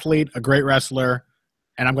good athlete, a great wrestler,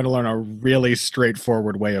 and I'm going to learn a really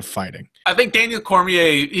straightforward way of fighting. I think Daniel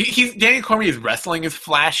Cormier, Daniel Cormier's wrestling is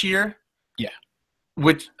flashier. Yeah,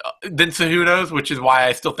 than Cejudo's, which is why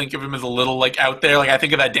I still think of him as a little like out there. Like I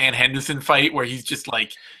think of that Dan Henderson fight where he's just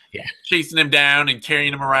like chasing him down and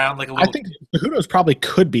carrying him around like a little. I think Cejudo's probably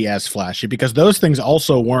could be as flashy because those things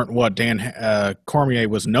also weren't what Dan Cormier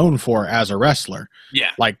was known for as a wrestler.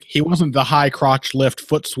 Yeah. Like he wasn't the high crotch lift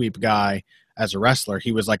foot sweep guy as a wrestler.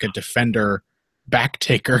 He was like a defender back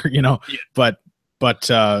taker, but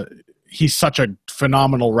he's such a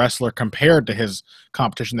phenomenal wrestler compared to his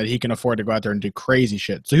competition that he can afford to go out there and do crazy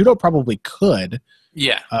shit. Cejudo probably could,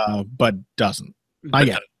 but doesn't. Not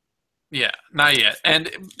yet. Yeah, not yet. And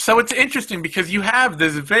so it's interesting because you have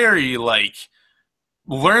this very, like,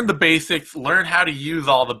 learn the basics, learn how to use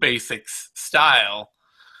all the basics style.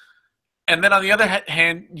 And then on the other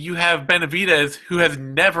hand, you have Benavidez, who has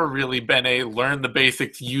never really been a learn the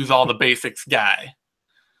basics, use all the basics guy.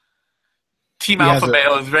 Team Alpha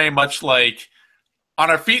Male is very much like, on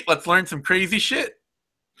our feet, let's learn some crazy shit.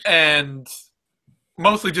 And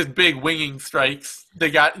mostly just big winging strikes. They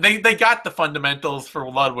got the fundamentals for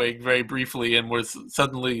Ludwig very briefly, and was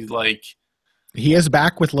suddenly like he is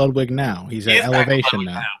back with Ludwig now. He's at elevation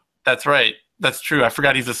now. That's right. That's true. I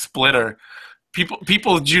forgot he's a splitter.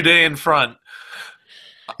 People Judea in front.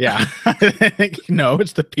 Yeah. No,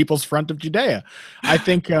 it's the People's Front of Judea. I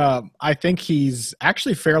think he's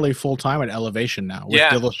actually fairly full time at elevation now with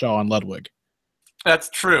Dillashaw and Ludwig. That's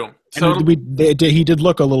true. So he did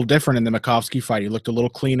look a little different in the Makovsky fight. He looked a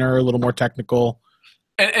little cleaner, a little more technical,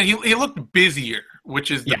 and he looked busier,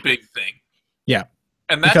 which is the big thing. Yeah,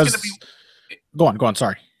 and that's going to be. Go on.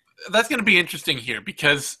 Sorry. That's going to be interesting here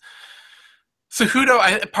because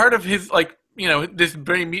Cejudo, part of his this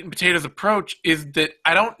very meat and potatoes approach is that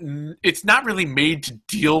it's not really made to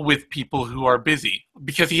deal with people who are busy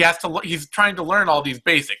because he's trying to learn all these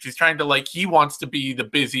basics. He's trying to he wants to be the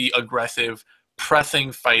busy, aggressive,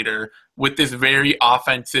 pressing fighter with this very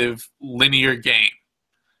offensive linear game.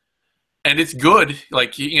 And it's good.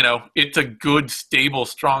 It's a good, stable,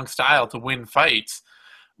 strong style to win fights.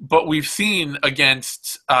 But we've seen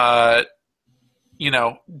against, Demetrious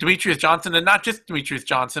Johnson, and not just Demetrious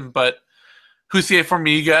Johnson, but Jose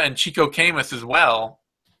Formiga and Chico Camus as well,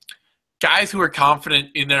 guys who are confident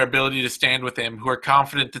in their ability to stand with him, who are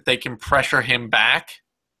confident that they can pressure him back,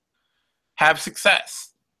 have success.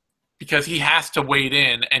 Because he has to wade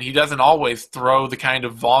in, and he doesn't always throw the kind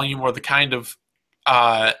of volume or the kind of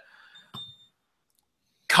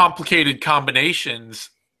complicated combinations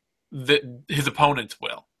that his opponents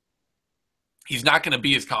will. He's not going to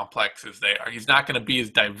be as complex as they are. He's not going to be as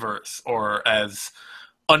diverse or as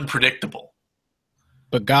unpredictable.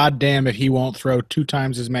 But goddamn if he won't throw 2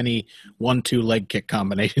 times as many 1-2 leg kick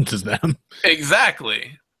combinations as them.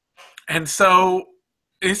 Exactly. And so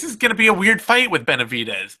this is going to be a weird fight with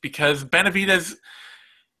Benavidez because Benavidez,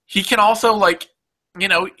 he can also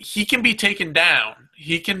he can be taken down.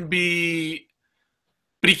 He can be,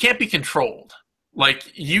 but he can't be controlled.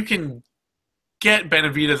 You can get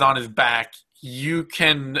Benavidez on his back. You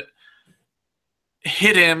can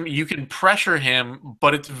hit him. You can pressure him,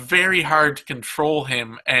 but it's very hard to control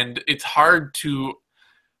him, and it's hard to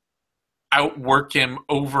outwork him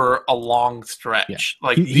over a long stretch.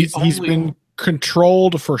 Yeah. He's been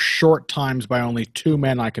controlled for short times by only 2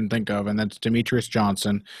 men I can think of, and that's Demetrious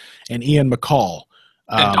Johnson and Ian McCall.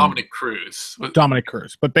 And Dominic Cruz.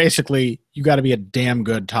 But basically, you got to be a damn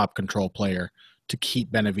good top control player to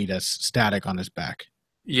keep Benavidez static on his back.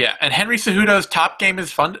 Yeah, and Henry Cejudo's top game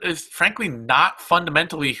is frankly not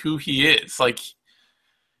fundamentally who he is.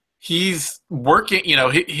 He's working,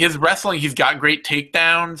 his wrestling, he's got great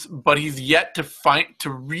takedowns, but he's yet to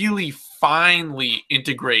really finely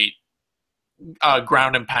integrate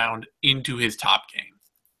ground and pound into his top game.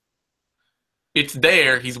 It's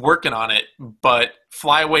there, he's working on it, but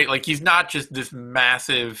flyweight, he's not just this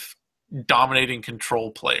massive dominating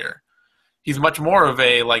control player. He's much more of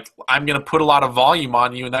I'm going to put a lot of volume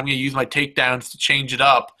on you, and I'm going to use my takedowns to change it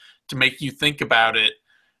up to make you think about it,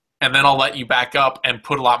 and then I'll let you back up and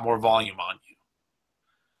put a lot more volume on you.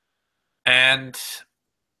 And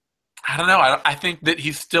I don't know. I think that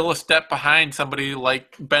he's still a step behind somebody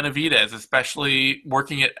like Benavidez, especially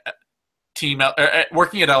working at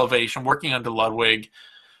elevation, working under Ludwig.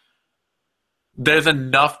 There's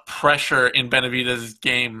enough pressure in Benavidez's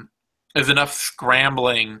game. There's enough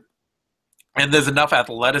scrambling, and there's enough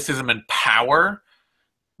athleticism and power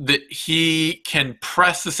that he can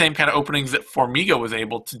press the same kind of openings that Formiga was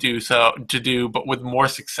able to do, but with more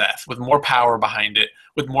success, with more power behind it,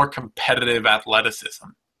 with more competitive athleticism.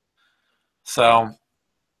 So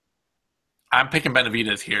I'm picking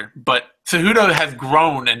Benavidez here, but Cejudo has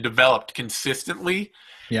grown and developed consistently.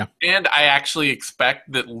 Yeah. And I actually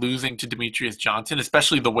expect that losing to Demetrious Johnson,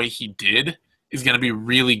 especially the way he did, is going to be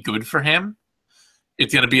really good for him.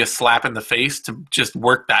 It's going to be a slap in the face to just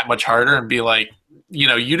work that much harder and be like, you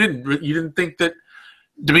didn't think that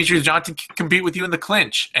Demetrious Johnson could compete with you in the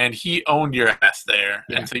clinch, and he owned your ass there.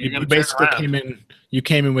 Yeah. And so you're going to basically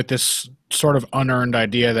came in with this sort of unearned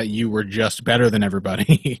idea that you were just better than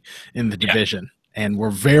everybody in the division, and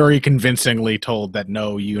were very convincingly told that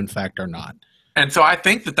no, you in fact are not. And so I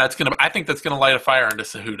think that's going to light a fire under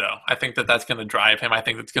Cejudo. I think that's going to drive him. I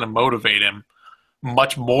think that's going to motivate him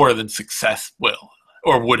much more than success will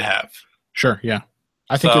or would have. Sure, yeah.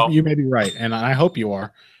 I think you may be right, and I hope you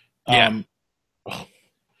are. Yeah.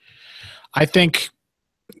 I think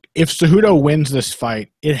if Cejudo wins this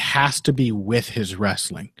fight, it has to be with his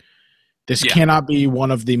wrestling. This cannot be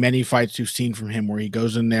one of the many fights you've seen from him where he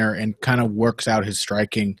goes in there and kind of works out his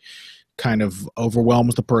striking, kind of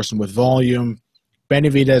overwhelms the person with volume.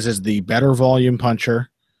 Benavidez is the better volume puncher,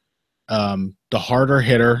 the harder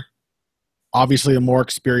hitter, obviously a more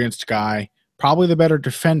experienced guy, probably the better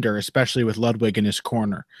defender, especially with Ludwig in his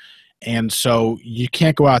corner. And so you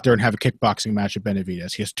can't go out there and have a kickboxing match at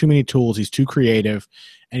Benavidez. He has too many tools, he's too creative,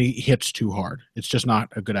 and he hits too hard. It's just not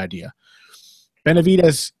a good idea.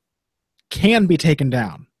 Benavidez can be taken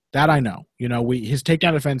down. That I know. His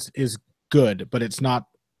takedown defense is good, but it's not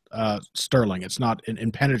sterling. It's not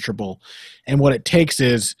impenetrable. And what it takes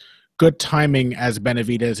is good timing as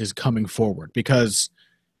Benavidez is coming forward, because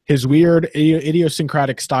his weird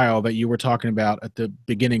idiosyncratic style that you were talking about at the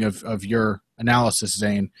beginning of your analysis,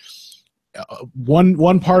 Zane,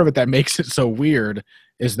 one part of it that makes it so weird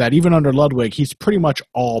is that even under Ludwig, he's pretty much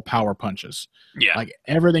all power punches. Yeah. Like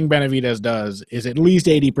everything Benavidez does is at least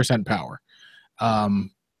 80% power.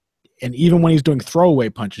 And even when he's doing throwaway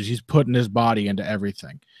punches, he's putting his body into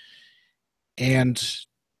everything. And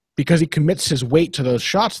because he commits his weight to those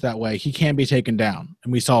shots that way, he can be taken down.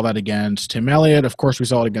 And we saw that against Tim Elliott. Of course, we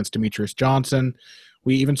saw it against Demetrious Johnson.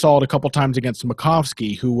 We even saw it a couple times against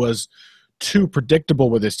Makovsky, who was too predictable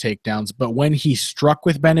with his takedowns. But when he struck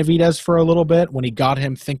with Benavidez for a little bit, when he got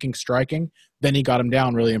him thinking striking, then he got him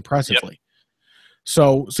down really impressively. Yep.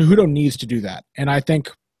 So Cejudo needs to do that. And I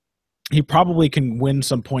think he probably can win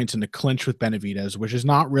some points in the clinch with Benavidez, which is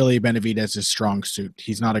not really Benavidez's strong suit.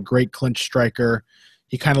 He's not a great clinch striker.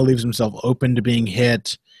 He kind of leaves himself open to being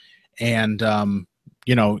hit and,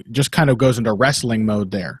 just kind of goes into wrestling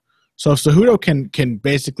mode there. So if Cejudo can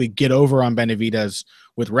basically get over on Benavidez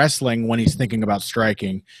with wrestling when he's thinking about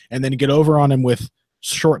striking, and then get over on him with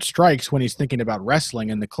short strikes when he's thinking about wrestling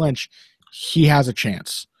in the clinch, he has a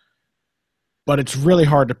chance. But it's really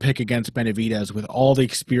hard to pick against Benavidez with all the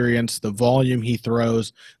experience, the volume he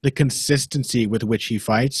throws, the consistency with which he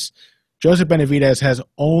fights. Joseph Benavidez has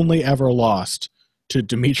only ever lost to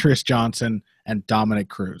Demetrious Johnson and Dominic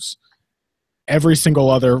Cruz. Every single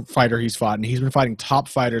other fighter he's fought, and he's been fighting top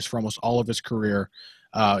fighters for almost all of his career,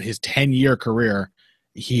 his 10-year career,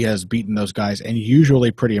 he has beaten those guys, and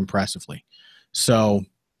usually pretty impressively. So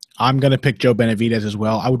I'm going to pick Joe Benavidez as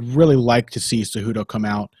well. I would really like to see Cejudo come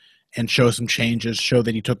out and show some changes, show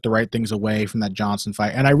that he took the right things away from that Johnson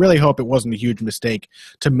fight. And I really hope it wasn't a huge mistake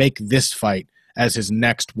to make this fight as his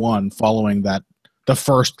next one following the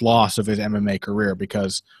first loss of his MMA career,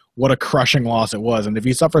 because what a crushing loss it was. And if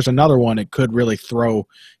he suffers another one, it could really throw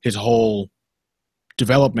his whole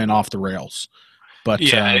development off the rails. But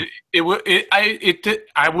yeah,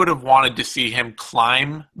 I would have wanted to see him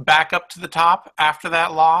climb back up to the top after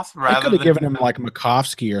that loss. I could have given him like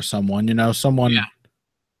Makovsky or someone, someone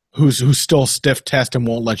who's still stiff test and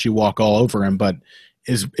won't let you walk all over him, but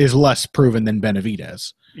is less proven than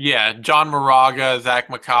Benavidez. Yeah, John Moraga, Zach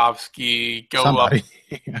Makovsky, up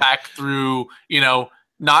back through,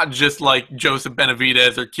 not just like Joseph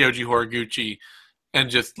Benavidez or Kyoji Horiguchi, and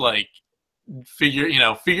just like figure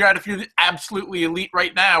out if you're absolutely elite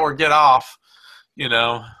right now or get off,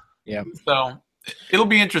 Yeah. So it'll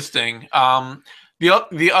be interesting.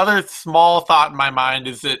 The other small thought in my mind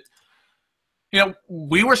is that,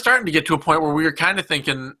 we were starting to get to a point where we were kind of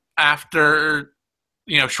thinking after,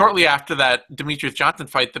 shortly after that Demetrious Johnson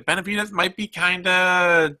fight, that Benavidez might be kind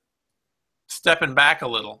of stepping back a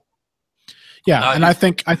little. Yeah, and I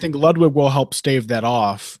think Ludwig will help stave that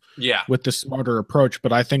off. Yeah, with the smarter approach,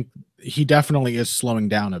 but I think he definitely is slowing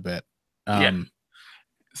down a bit.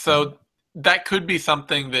 So that could be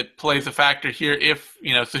something that plays a factor here. If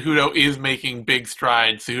Cejudo is making big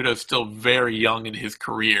strides, Cejudo's still very young in his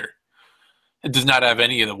career. It does not have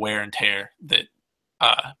any of the wear and tear that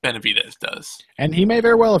Benavidez does. And he may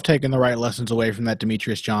very well have taken the right lessons away from that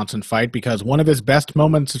Demetrious Johnson fight, because one of his best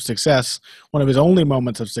moments of success, one of his only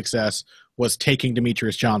moments of success, was taking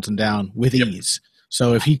Demetrious Johnson down with ease.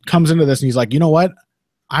 So if he comes into this and he's like, you know what?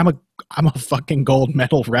 I'm a fucking gold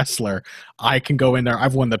medal wrestler. I can go in there.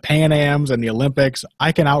 I've won the Pan Ams and the Olympics.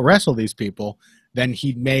 I can out wrestle these people. Then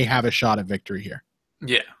he may have a shot at victory here.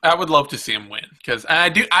 Yeah, I would love to see him win, because I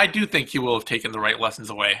do think he will have taken the right lessons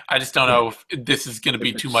away. I just don't know if this is going to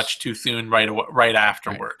be too much too soon right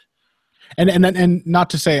afterward. Right. And not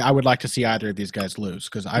to say I would like to see either of these guys lose,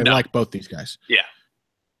 because I like both these guys. Yeah.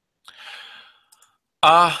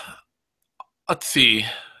 Let's see.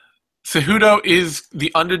 Cejudo is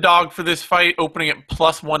the underdog for this fight, opening at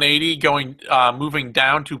plus 180, moving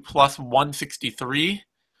down to plus 163.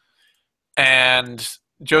 And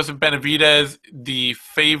Joseph Benavidez, the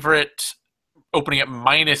favorite, opening at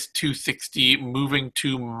minus 260, moving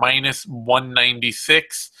to minus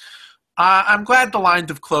 196. I'm glad the lines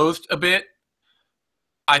have closed a bit.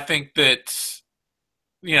 I think that,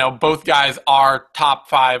 both guys are top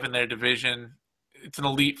 5 in their division. It's an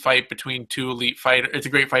elite fight between two elite fighters. It's a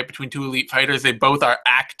great fight between two elite fighters. They both are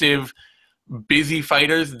active, busy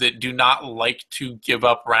fighters that do not like to give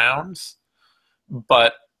up rounds,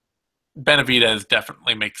 but Benavidez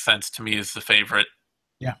definitely makes sense to me as the favorite.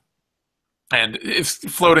 Yeah. And it's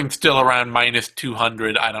floating still around minus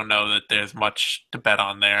 200. I don't know that there's much to bet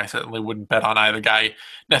on there. I certainly wouldn't bet on either guy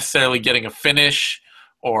necessarily getting a finish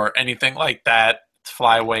or anything like that. It's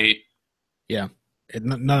flyweight. Yeah.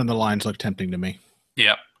 None of the lines look tempting to me.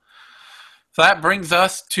 Yep. So that brings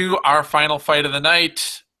us to our final fight of the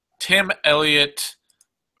night. Tim Elliott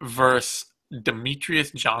versus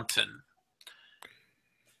Demetrious Johnson.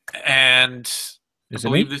 And I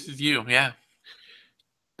believe this is you. Yeah.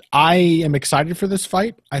 I am excited for this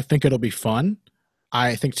fight. I think it'll be fun.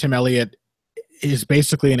 I think Tim Elliott is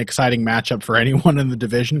basically an exciting matchup for anyone in the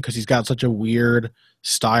division because he's got such a weird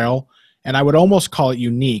style. And I would almost call it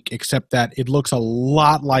unique, except that it looks a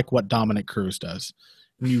lot like what Dominic Cruz does.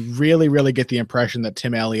 And you really, really get the impression that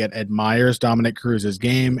Tim Elliott admires Dominic Cruz's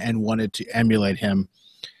game and wanted to emulate him.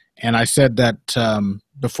 And I said that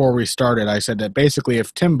before we started, I said that basically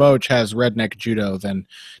if Tim Boach has redneck judo, then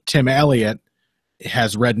Tim Elliott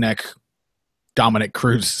has redneck Dominic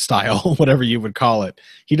Cruz style, whatever you would call it.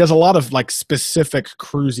 He does a lot of like specific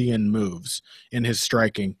Cruzian moves in his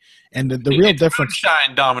striking. And the real difference.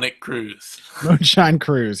 Moonshine Dominic Cruz. Moonshine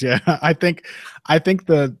Cruz, yeah. I think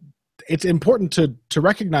it's important to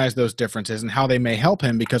recognize those differences and how they may help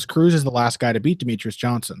him because Cruz is the last guy to beat Demetrious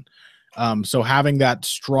Johnson. So having that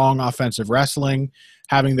strong offensive wrestling,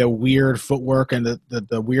 having the weird footwork and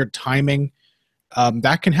the weird timing,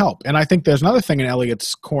 that can help. And I think there's another thing in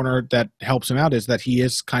Elliott's corner that helps him out is that he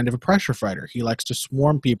is kind of a pressure fighter. He likes to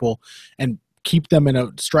swarm people and keep them in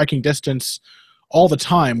a striking distance all the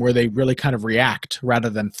time where they really kind of react rather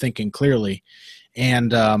than thinking clearly.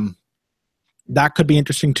 And that could be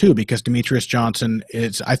interesting too because Demetrious Johnson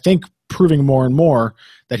is, I think, proving more and more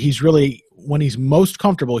that he's really, when he's most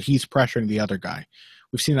comfortable, he's pressuring the other guy.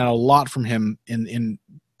 We've seen that a lot from him in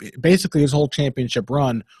basically his whole championship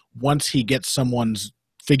run. Once he gets someone's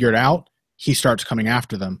figured out, he starts coming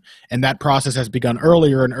after them. And that process has begun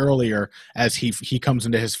earlier and earlier as he comes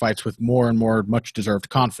into his fights with more and more much-deserved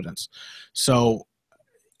confidence. So,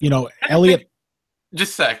 Elliott...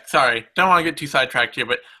 Just a sec, sorry. Don't want to get too sidetracked here,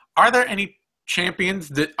 but are there any champions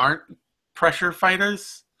that aren't pressure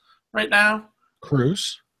fighters right now?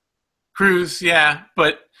 Cruz, yeah,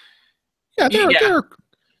 but... Yeah,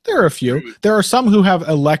 there are a few. There are some who have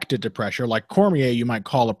elected to pressure, like Cormier you might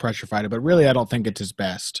call a pressure fighter, but really I don't think it's his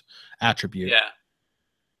best attribute.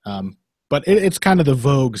 Yeah. But it's kind of the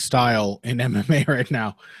vogue style in MMA right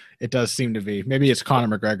now. It does seem to be. Maybe it's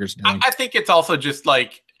Conor McGregor's doing. I think it's also just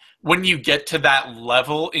like when you get to that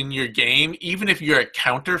level in your game, even if you're a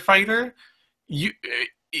counter fighter, you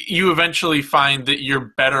eventually find that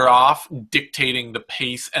you're better off dictating the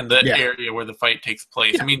pace and the area where the fight takes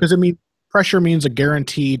place. Yeah, because pressure means a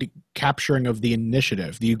guaranteed capturing of the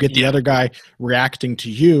initiative. You get the other guy reacting to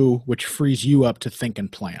you, which frees you up to think and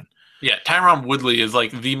plan. Yeah, Tyron Woodley is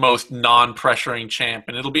like the most non-pressuring champ,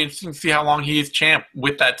 and it'll be interesting to see how long he is champ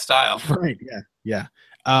with that style. Right, yeah.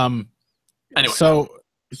 Anyway.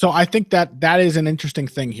 So I think that is an interesting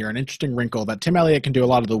thing here, an interesting wrinkle, that Tim Elliott can do a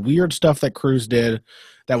lot of the weird stuff that Cruz did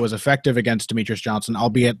that was effective against Demetrious Johnson,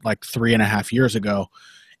 albeit like 3.5 years ago.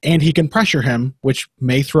 And he can pressure him, which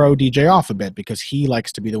may throw DJ off a bit because he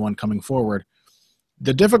likes to be the one coming forward.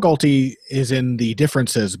 The difficulty is in the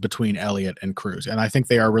differences between Elliott and Cruz, and I think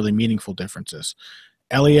they are really meaningful differences.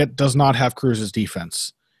 Elliott does not have Cruz's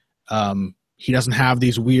defense. He doesn't have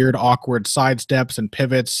these weird, awkward sidesteps and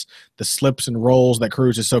pivots, the slips and rolls that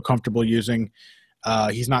Cruz is so comfortable using.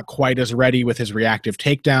 He's not quite as ready with his reactive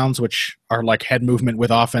takedowns, which are like head movement with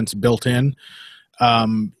offense built in.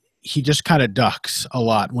 He just kind of ducks a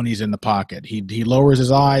lot when he's in the pocket. He lowers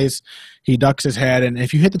his eyes, he ducks his head, and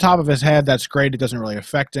if you hit the top of his head, that's great. It doesn't really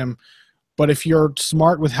affect him. But if you're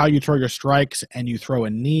smart with how you throw your strikes and you throw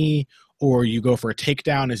a knee or you go for a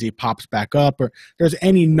takedown as he pops back up, or there's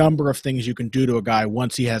any number of things you can do to a guy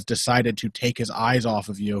once he has decided to take his eyes off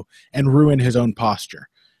of you and ruin his own posture.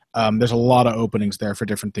 There's a lot of openings there for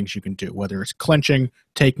different things you can do, whether it's clinching,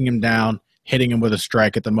 taking him down, hitting him with a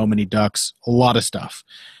strike at the moment he ducks, a lot of stuff.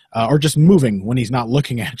 Or just moving when he's not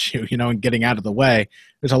looking at you, and getting out of the way.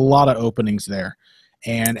 There's a lot of openings there.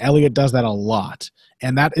 And Elliott does that a lot.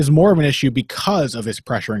 And that is more of an issue because of his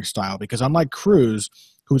pressuring style. Because unlike Cruz,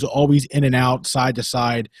 who's always in and out, side to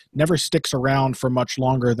side, never sticks around for much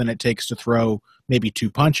longer than it takes to throw maybe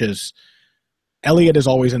 2 punches, Elliott is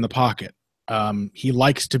always in the pocket. He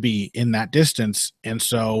likes to be in that distance. And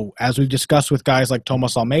so, as we've discussed with guys like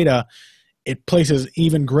Tomas Almeida, it places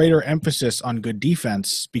even greater emphasis on good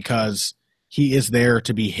defense because he is there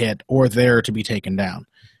to be hit or there to be taken down.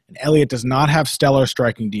 And Elliott does not have stellar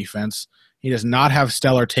striking defense. He does not have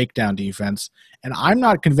stellar takedown defense. And I'm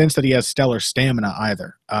not convinced that he has stellar stamina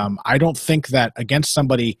either. I don't think that against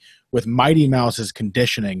somebody with Mighty Mouse's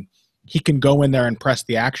conditioning, he can go in there and press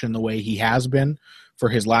the action the way he has been for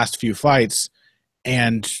his last few fights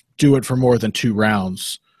and do it for more than 2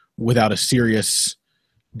 rounds without a serious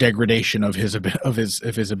degradation of his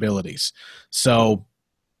abilities. So,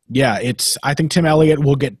 yeah, I think Tim Elliott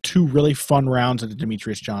will get 2 really fun rounds into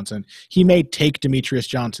Demetrious Johnson. He may take Demetrious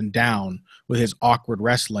Johnson down with his awkward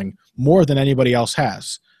wrestling more than anybody else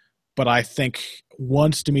has. But I think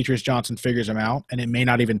once Demetrious Johnson figures him out, and it may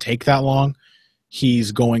not even take that long,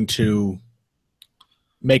 he's going to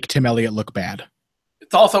make Tim Elliott look bad.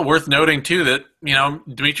 It's also worth noting, too, that,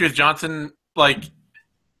 Demetrious Johnson,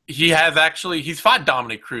 he's fought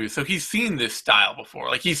Dominic Cruz, so he's seen this style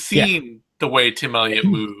before. He's seen the way Tim Elliott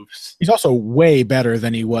moves. He's also way better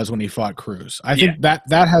than he was when he fought Cruz. I think that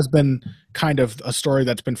has been kind of a story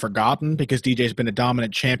that's been forgotten because DJ's been a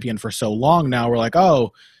dominant champion for so long now. We're like,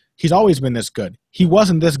 oh, he's always been this good. He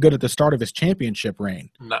wasn't this good at the start of his championship reign.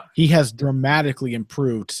 No. He has dramatically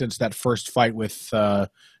improved since that first fight with Joe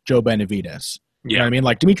Benavidez. You know what I mean?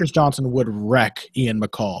 Demetrious Johnson would wreck Ian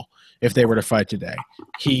McCall if they were to fight today.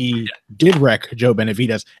 He did wreck Joe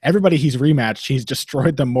Benavidez. Everybody he's rematched, he's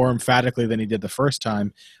destroyed them more emphatically than he did the first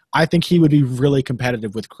time. I think he would be really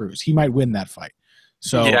competitive with Cruz. He might win that fight.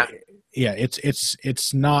 So,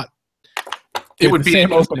 it's not – the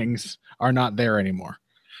same openings are not there anymore.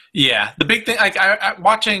 Yeah. The big thing – I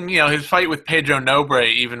watching, his fight with Pedro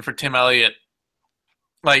Nobre, even for Tim Elliott,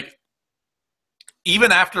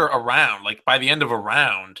 even after a round, by the end of a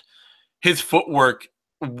round, his footwork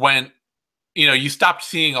went, you stopped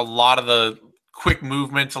seeing a lot of the quick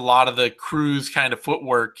movements, a lot of the Cruz kind of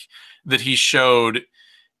footwork that he showed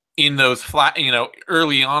in those flat,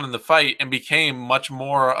 early on in the fight, and became much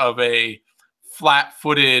more of a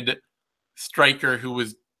flat-footed striker who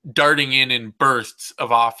was darting in bursts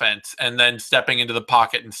of offense and then stepping into the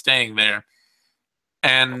pocket and staying there.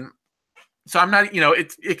 And so I'm not,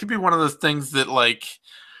 it could be one of those things that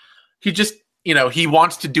he just, he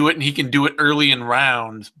wants to do it and he can do it early in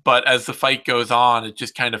rounds, but as the fight goes on, it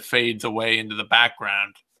just kind of fades away into the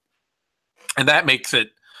background. And that makes it,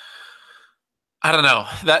 I don't know,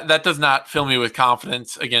 that does not fill me with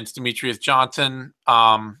confidence against Demetrious Johnson.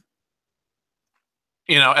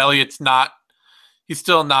 Elliott's he's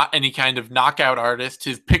still not any kind of knockout artist.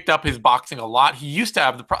 He's picked up his boxing a lot. He used to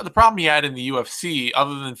have the problem he had in the UFC,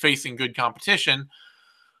 other than facing good competition,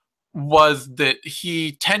 was that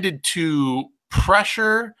he tended to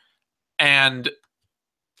pressure and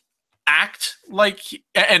act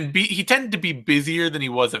he tended to be busier than he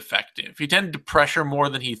was effective. He tended to pressure more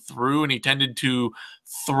than he threw, and he tended to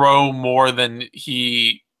throw more than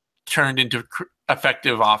he turned into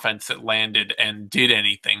effective offense that landed and did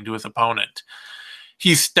anything to his opponent.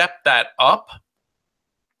 He stepped that up,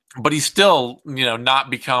 but he's still, not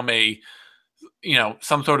become a,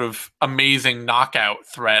 some sort of amazing knockout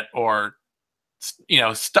threat or,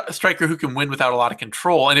 striker who can win without a lot of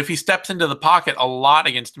control. And if he steps into the pocket a lot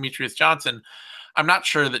against Demetrious Johnson, I'm not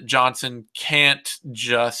sure that Johnson can't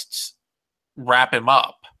just wrap him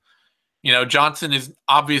up. Johnson is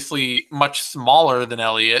obviously much smaller than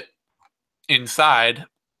Elliott inside,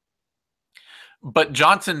 but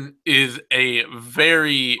Johnson is a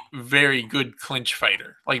very, very good clinch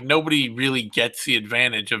fighter. Nobody really gets the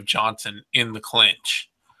advantage of Johnson in the clinch.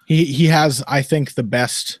 He has, I think, the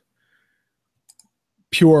best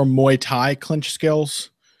pure Muay Thai clinch skills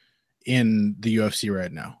in the UFC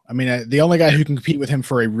right now. I mean, the only guy who can compete with him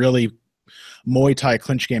for a really Muay Thai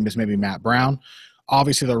clinch game is maybe Matt Brown.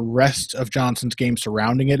 Obviously, the rest of Johnson's game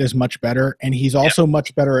surrounding it is much better, and he's also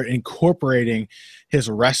much better at incorporating his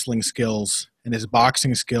wrestling skills and his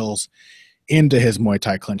boxing skills into his Muay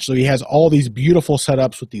Thai clinch. So he has all these beautiful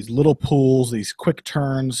setups with these little pulls, these quick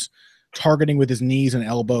turns, targeting with his knees and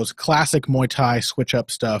elbows, classic Muay Thai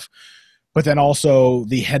switch-up stuff, but then also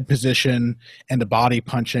the head position and the body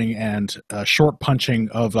punching and short punching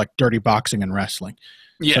of dirty boxing and wrestling.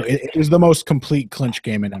 Yeah. So it is the most complete clinch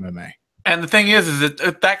game in MMA. And the thing is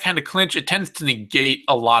that kind of clinch, it tends to negate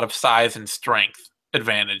a lot of size and strength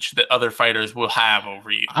advantage that other fighters will have over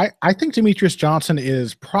you. I think Demetrious Johnson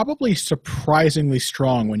is probably surprisingly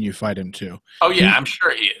strong when you fight him too. Oh yeah, I'm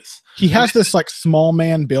sure he is. He has this small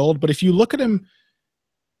man build, but if you look at him,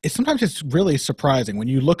 sometimes it's really surprising when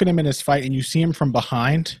you look at him in his fight and you see him from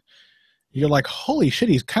behind. You're like, holy shit,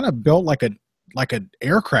 he's kind of built like an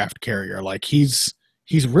aircraft carrier. He's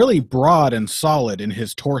he's really broad and solid in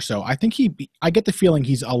his torso. I think I get the feeling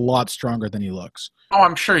he's a lot stronger than he looks. Oh,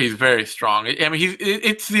 I'm sure he's very strong. I mean,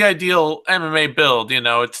 it's the ideal MMA build.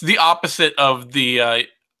 It's the opposite of the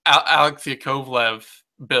Alexis Kovalev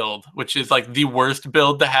build, which is like the worst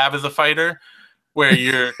build to have as a fighter, where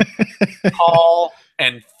you're tall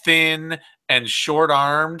and thin and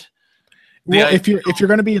short-armed. Well, if you're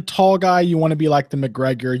going to be a tall guy, you want to be like the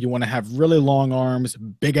McGregor. You want to have really long arms,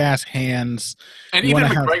 big ass hands. And even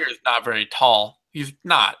McGregor's not very tall. He's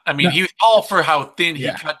not. I mean, he's tall for how thin he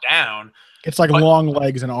cut down. It's like long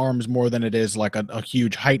legs and arms more than it is like a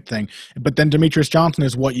huge height thing. But then Demetrious Johnson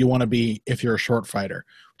is what you want to be if you're a short fighter,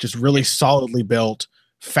 just really solidly built,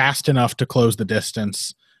 fast enough to close the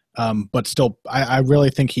distance. But still, I really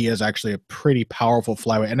think he is actually a pretty powerful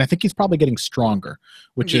flyweight. And I think he's probably getting stronger,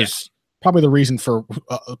 which is probably the reason for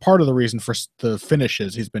part of the reason for the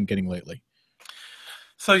finishes he's been getting lately.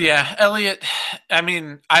 So yeah, Elliott, I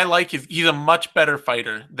mean, I like he's a much better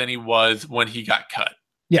fighter than he was when he got cut.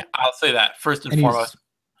 Yeah. I'll say that first and foremost.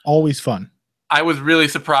 Always fun. I was really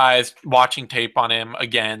surprised watching tape on him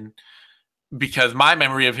again, because my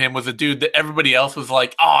memory of him was a dude that everybody else was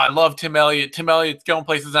like, oh, I love Tim Elliott. Tim Elliott's going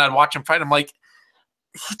places, and I'd watch him fight. I'm like,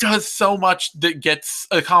 he does so much that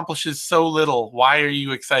accomplishes so little. Why are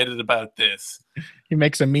you excited about this? He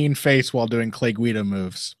makes a mean face while doing Clay Guida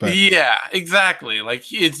moves. But yeah, exactly. Like,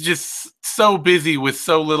 it's just so busy with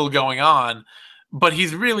so little going on. But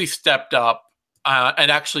he's really stepped up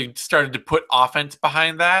and actually started to put offense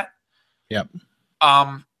behind that. Yep.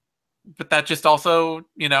 But that just also,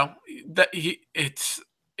 that it's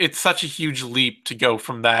such a huge leap to go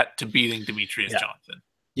from that to beating Demetrious Johnson.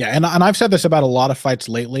 Yeah, and I've said this about a lot of fights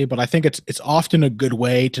lately, but I think it's often a good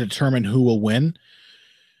way to determine who will win.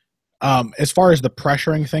 As far as the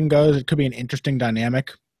pressuring thing goes, it could be an interesting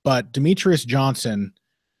dynamic, but Demetrious Johnson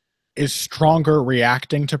is stronger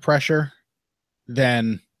reacting to pressure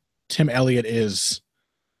than Tim Elliott is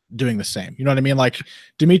doing the same. You know what I mean? Like,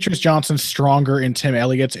 Demetrious Johnson's stronger in Tim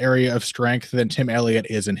Elliott's area of strength than Tim Elliott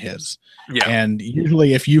is in his. Yeah. And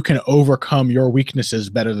usually if you can overcome your weaknesses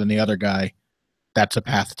better than the other guy, that's a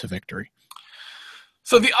path to victory.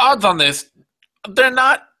 So the odds on this, they're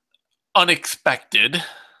not unexpected.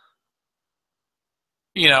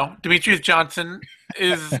 Demetrious Johnson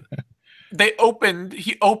is he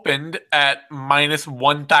opened at minus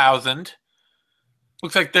 1,000.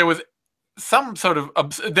 Looks like there was some sort of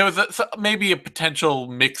maybe a potential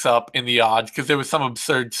mix up in the odds, because there was some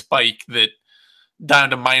absurd spike that down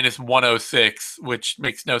to minus 106, which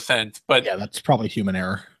makes no sense. But yeah, that's probably human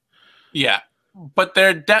error. Yeah, but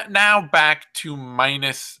they're now back to and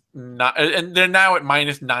they're now at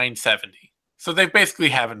minus 970. So they basically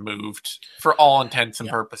haven't moved for all intents and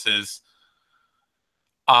purposes.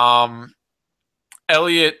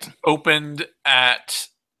 Elliott opened at,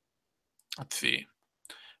 let's see,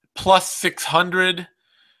 plus 600.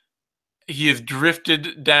 He has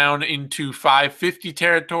drifted down into 550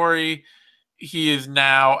 territory. He is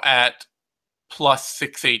now at plus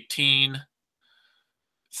 618.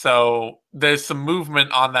 So there's some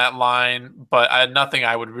movement on that line, but nothing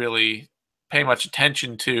I would really pay much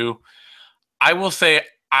attention to. I will say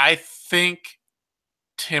I think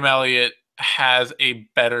Tim Elliott has a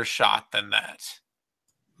better shot than that.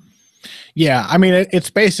 Yeah, I mean,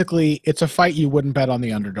 it's a fight you wouldn't bet on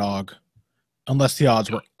the underdog unless the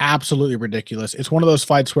odds were absolutely ridiculous. It's one of those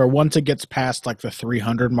fights where once it gets past like the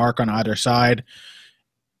 300 mark on either side,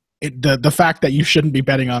 the fact that you shouldn't be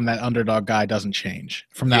betting on that underdog guy doesn't change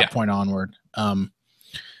from that point onward. I'm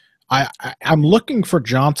looking for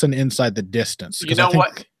Johnson inside the distance. You know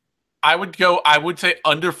what? I would say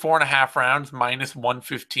under 4.5 rounds, minus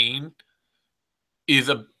 115 is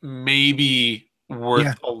a maybe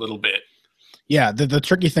worth a little bit. Yeah, the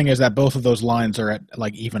tricky thing is that both of those lines are at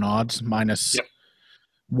like even odds, minus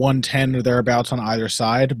 110 or thereabouts on either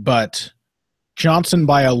side. But Johnson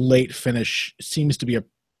by a late finish seems to be a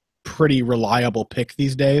pretty reliable pick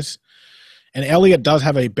these days. And Elliott does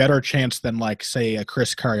have a better chance than, like, say, a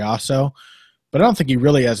Chris Carriasso, but I don't think he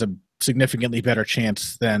really has a significantly better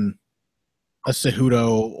chance than a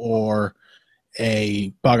Cejudo or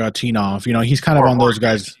a Bagatinov. He's kind of on those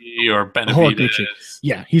guys. Or Benavidez.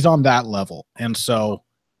 Yeah, he's on that level. And so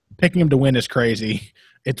picking him to win is crazy.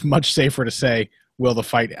 It's much safer to say, will the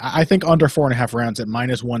fight? I think under 4.5 rounds at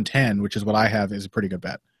minus 110, which is what I have, is a pretty good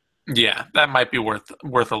bet. Yeah, that might be worth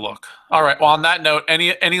a look. All right. Well, on that note,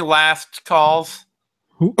 any last calls?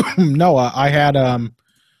 No, I had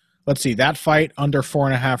let's see, that fight under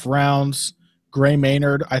 4.5 rounds. Gray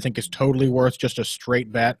Maynard, I think, is totally worth just a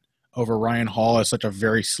straight bet over Ryan Hall as such a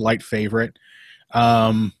very slight favorite.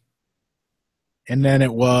 And then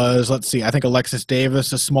it was, let's see, I think Alexis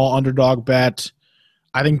Davis, a small underdog bet.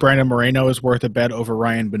 I think Brandon Moreno is worth a bet over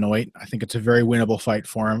Ryan Benoit. I think it's a very winnable fight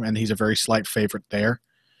for him, and he's a very slight favorite there.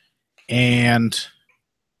 And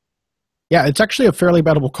yeah, it's actually a fairly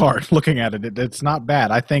bettable card looking at it. It's not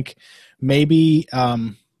bad. I think maybe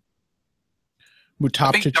Mutapcic.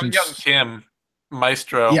 I think Young Kim,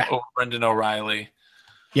 Maestro over Brendan O'Reilly.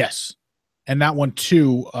 Yes. And that one,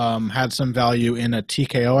 too, had some value in a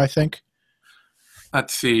TKO, I think.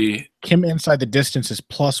 Let's see. Kim inside the distance is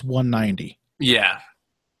plus 190. Yeah.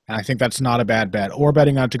 And I think that's not a bad bet. Or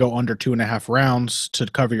betting on it to go under 2.5 rounds to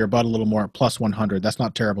cover your butt a little more at plus 100. That's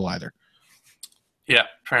not terrible either. Yeah,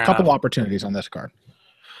 a couple opportunities on this card.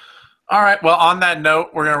 All right. Well, on that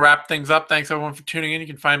note, we're going to wrap things up. Thanks, everyone, for tuning in. You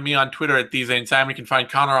can find me on Twitter at TheZaneSam. You can find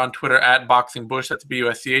Connor on Twitter at BoxingBush. That's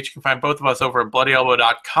BUSCH. You can find both of us over at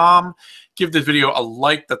BloodyElbow.com. Give this video a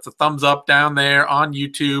like. That's a thumbs up down there on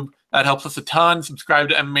YouTube. That helps us a ton. Subscribe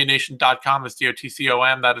to MMANation.com. That's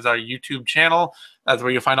DOTCOM. That is our YouTube channel. That's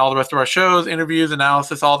where you'll find all the rest of our shows, interviews,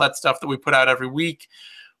 analysis, all that stuff that we put out every week.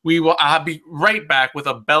 I'll be right back with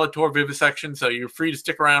a Bellator Vivisection, so you're free to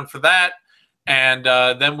stick around for that. And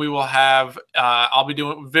then we will have, I'll be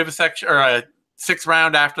doing Vivisection, or a 6th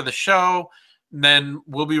round after the show. And then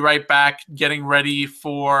we'll be right back getting ready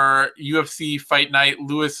for UFC Fight Night,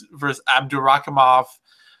 Lewis versus Abdurakhimov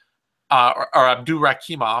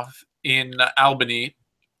in Albany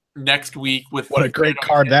next week. With what a great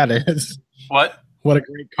card that is! What a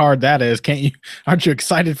great card that is! Aren't you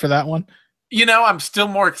excited for that one? You know, I'm still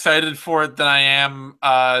more excited for it than I am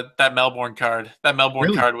that Melbourne card. That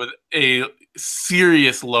Melbourne card with a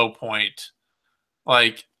serious low point.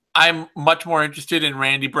 Like, I'm much more interested in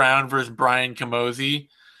Randy Brown versus Brian Camozzi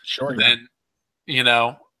than,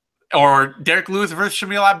 or Derek Lewis versus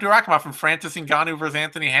Shamil Abdurakhimov and Francis Ngannou versus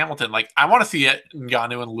Anthony Hamilton. Like, I want to see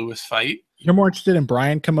Ngannou and Lewis fight. You're more interested in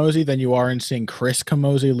Brian Camozzi than you are in seeing Chris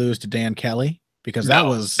Camozzi lose to Dan Kelly? Because that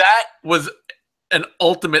was an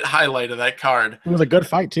ultimate highlight of that card. It was a good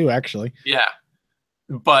fight too, actually. Yeah.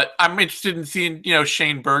 But I'm interested in seeing,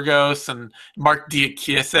 Shane Burgos and Mark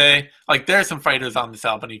Diakise. Like, there are some fighters on this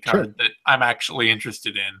Albany card that I'm actually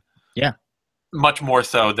interested in. Yeah. Much more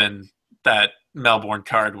so than that Melbourne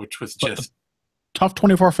card, which was just TUF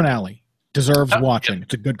 24 finale. Deserves watching. Yeah.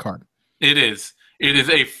 It's a good card. It is. It is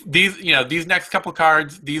these next couple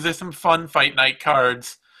cards, these are some fun fight night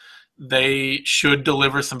cards. They should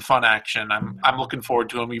deliver some fun action. I'm looking forward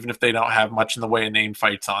to them, even if they don't have much in the way of name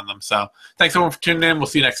fights on them. So thanks everyone for tuning in. We'll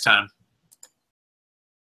see you next time.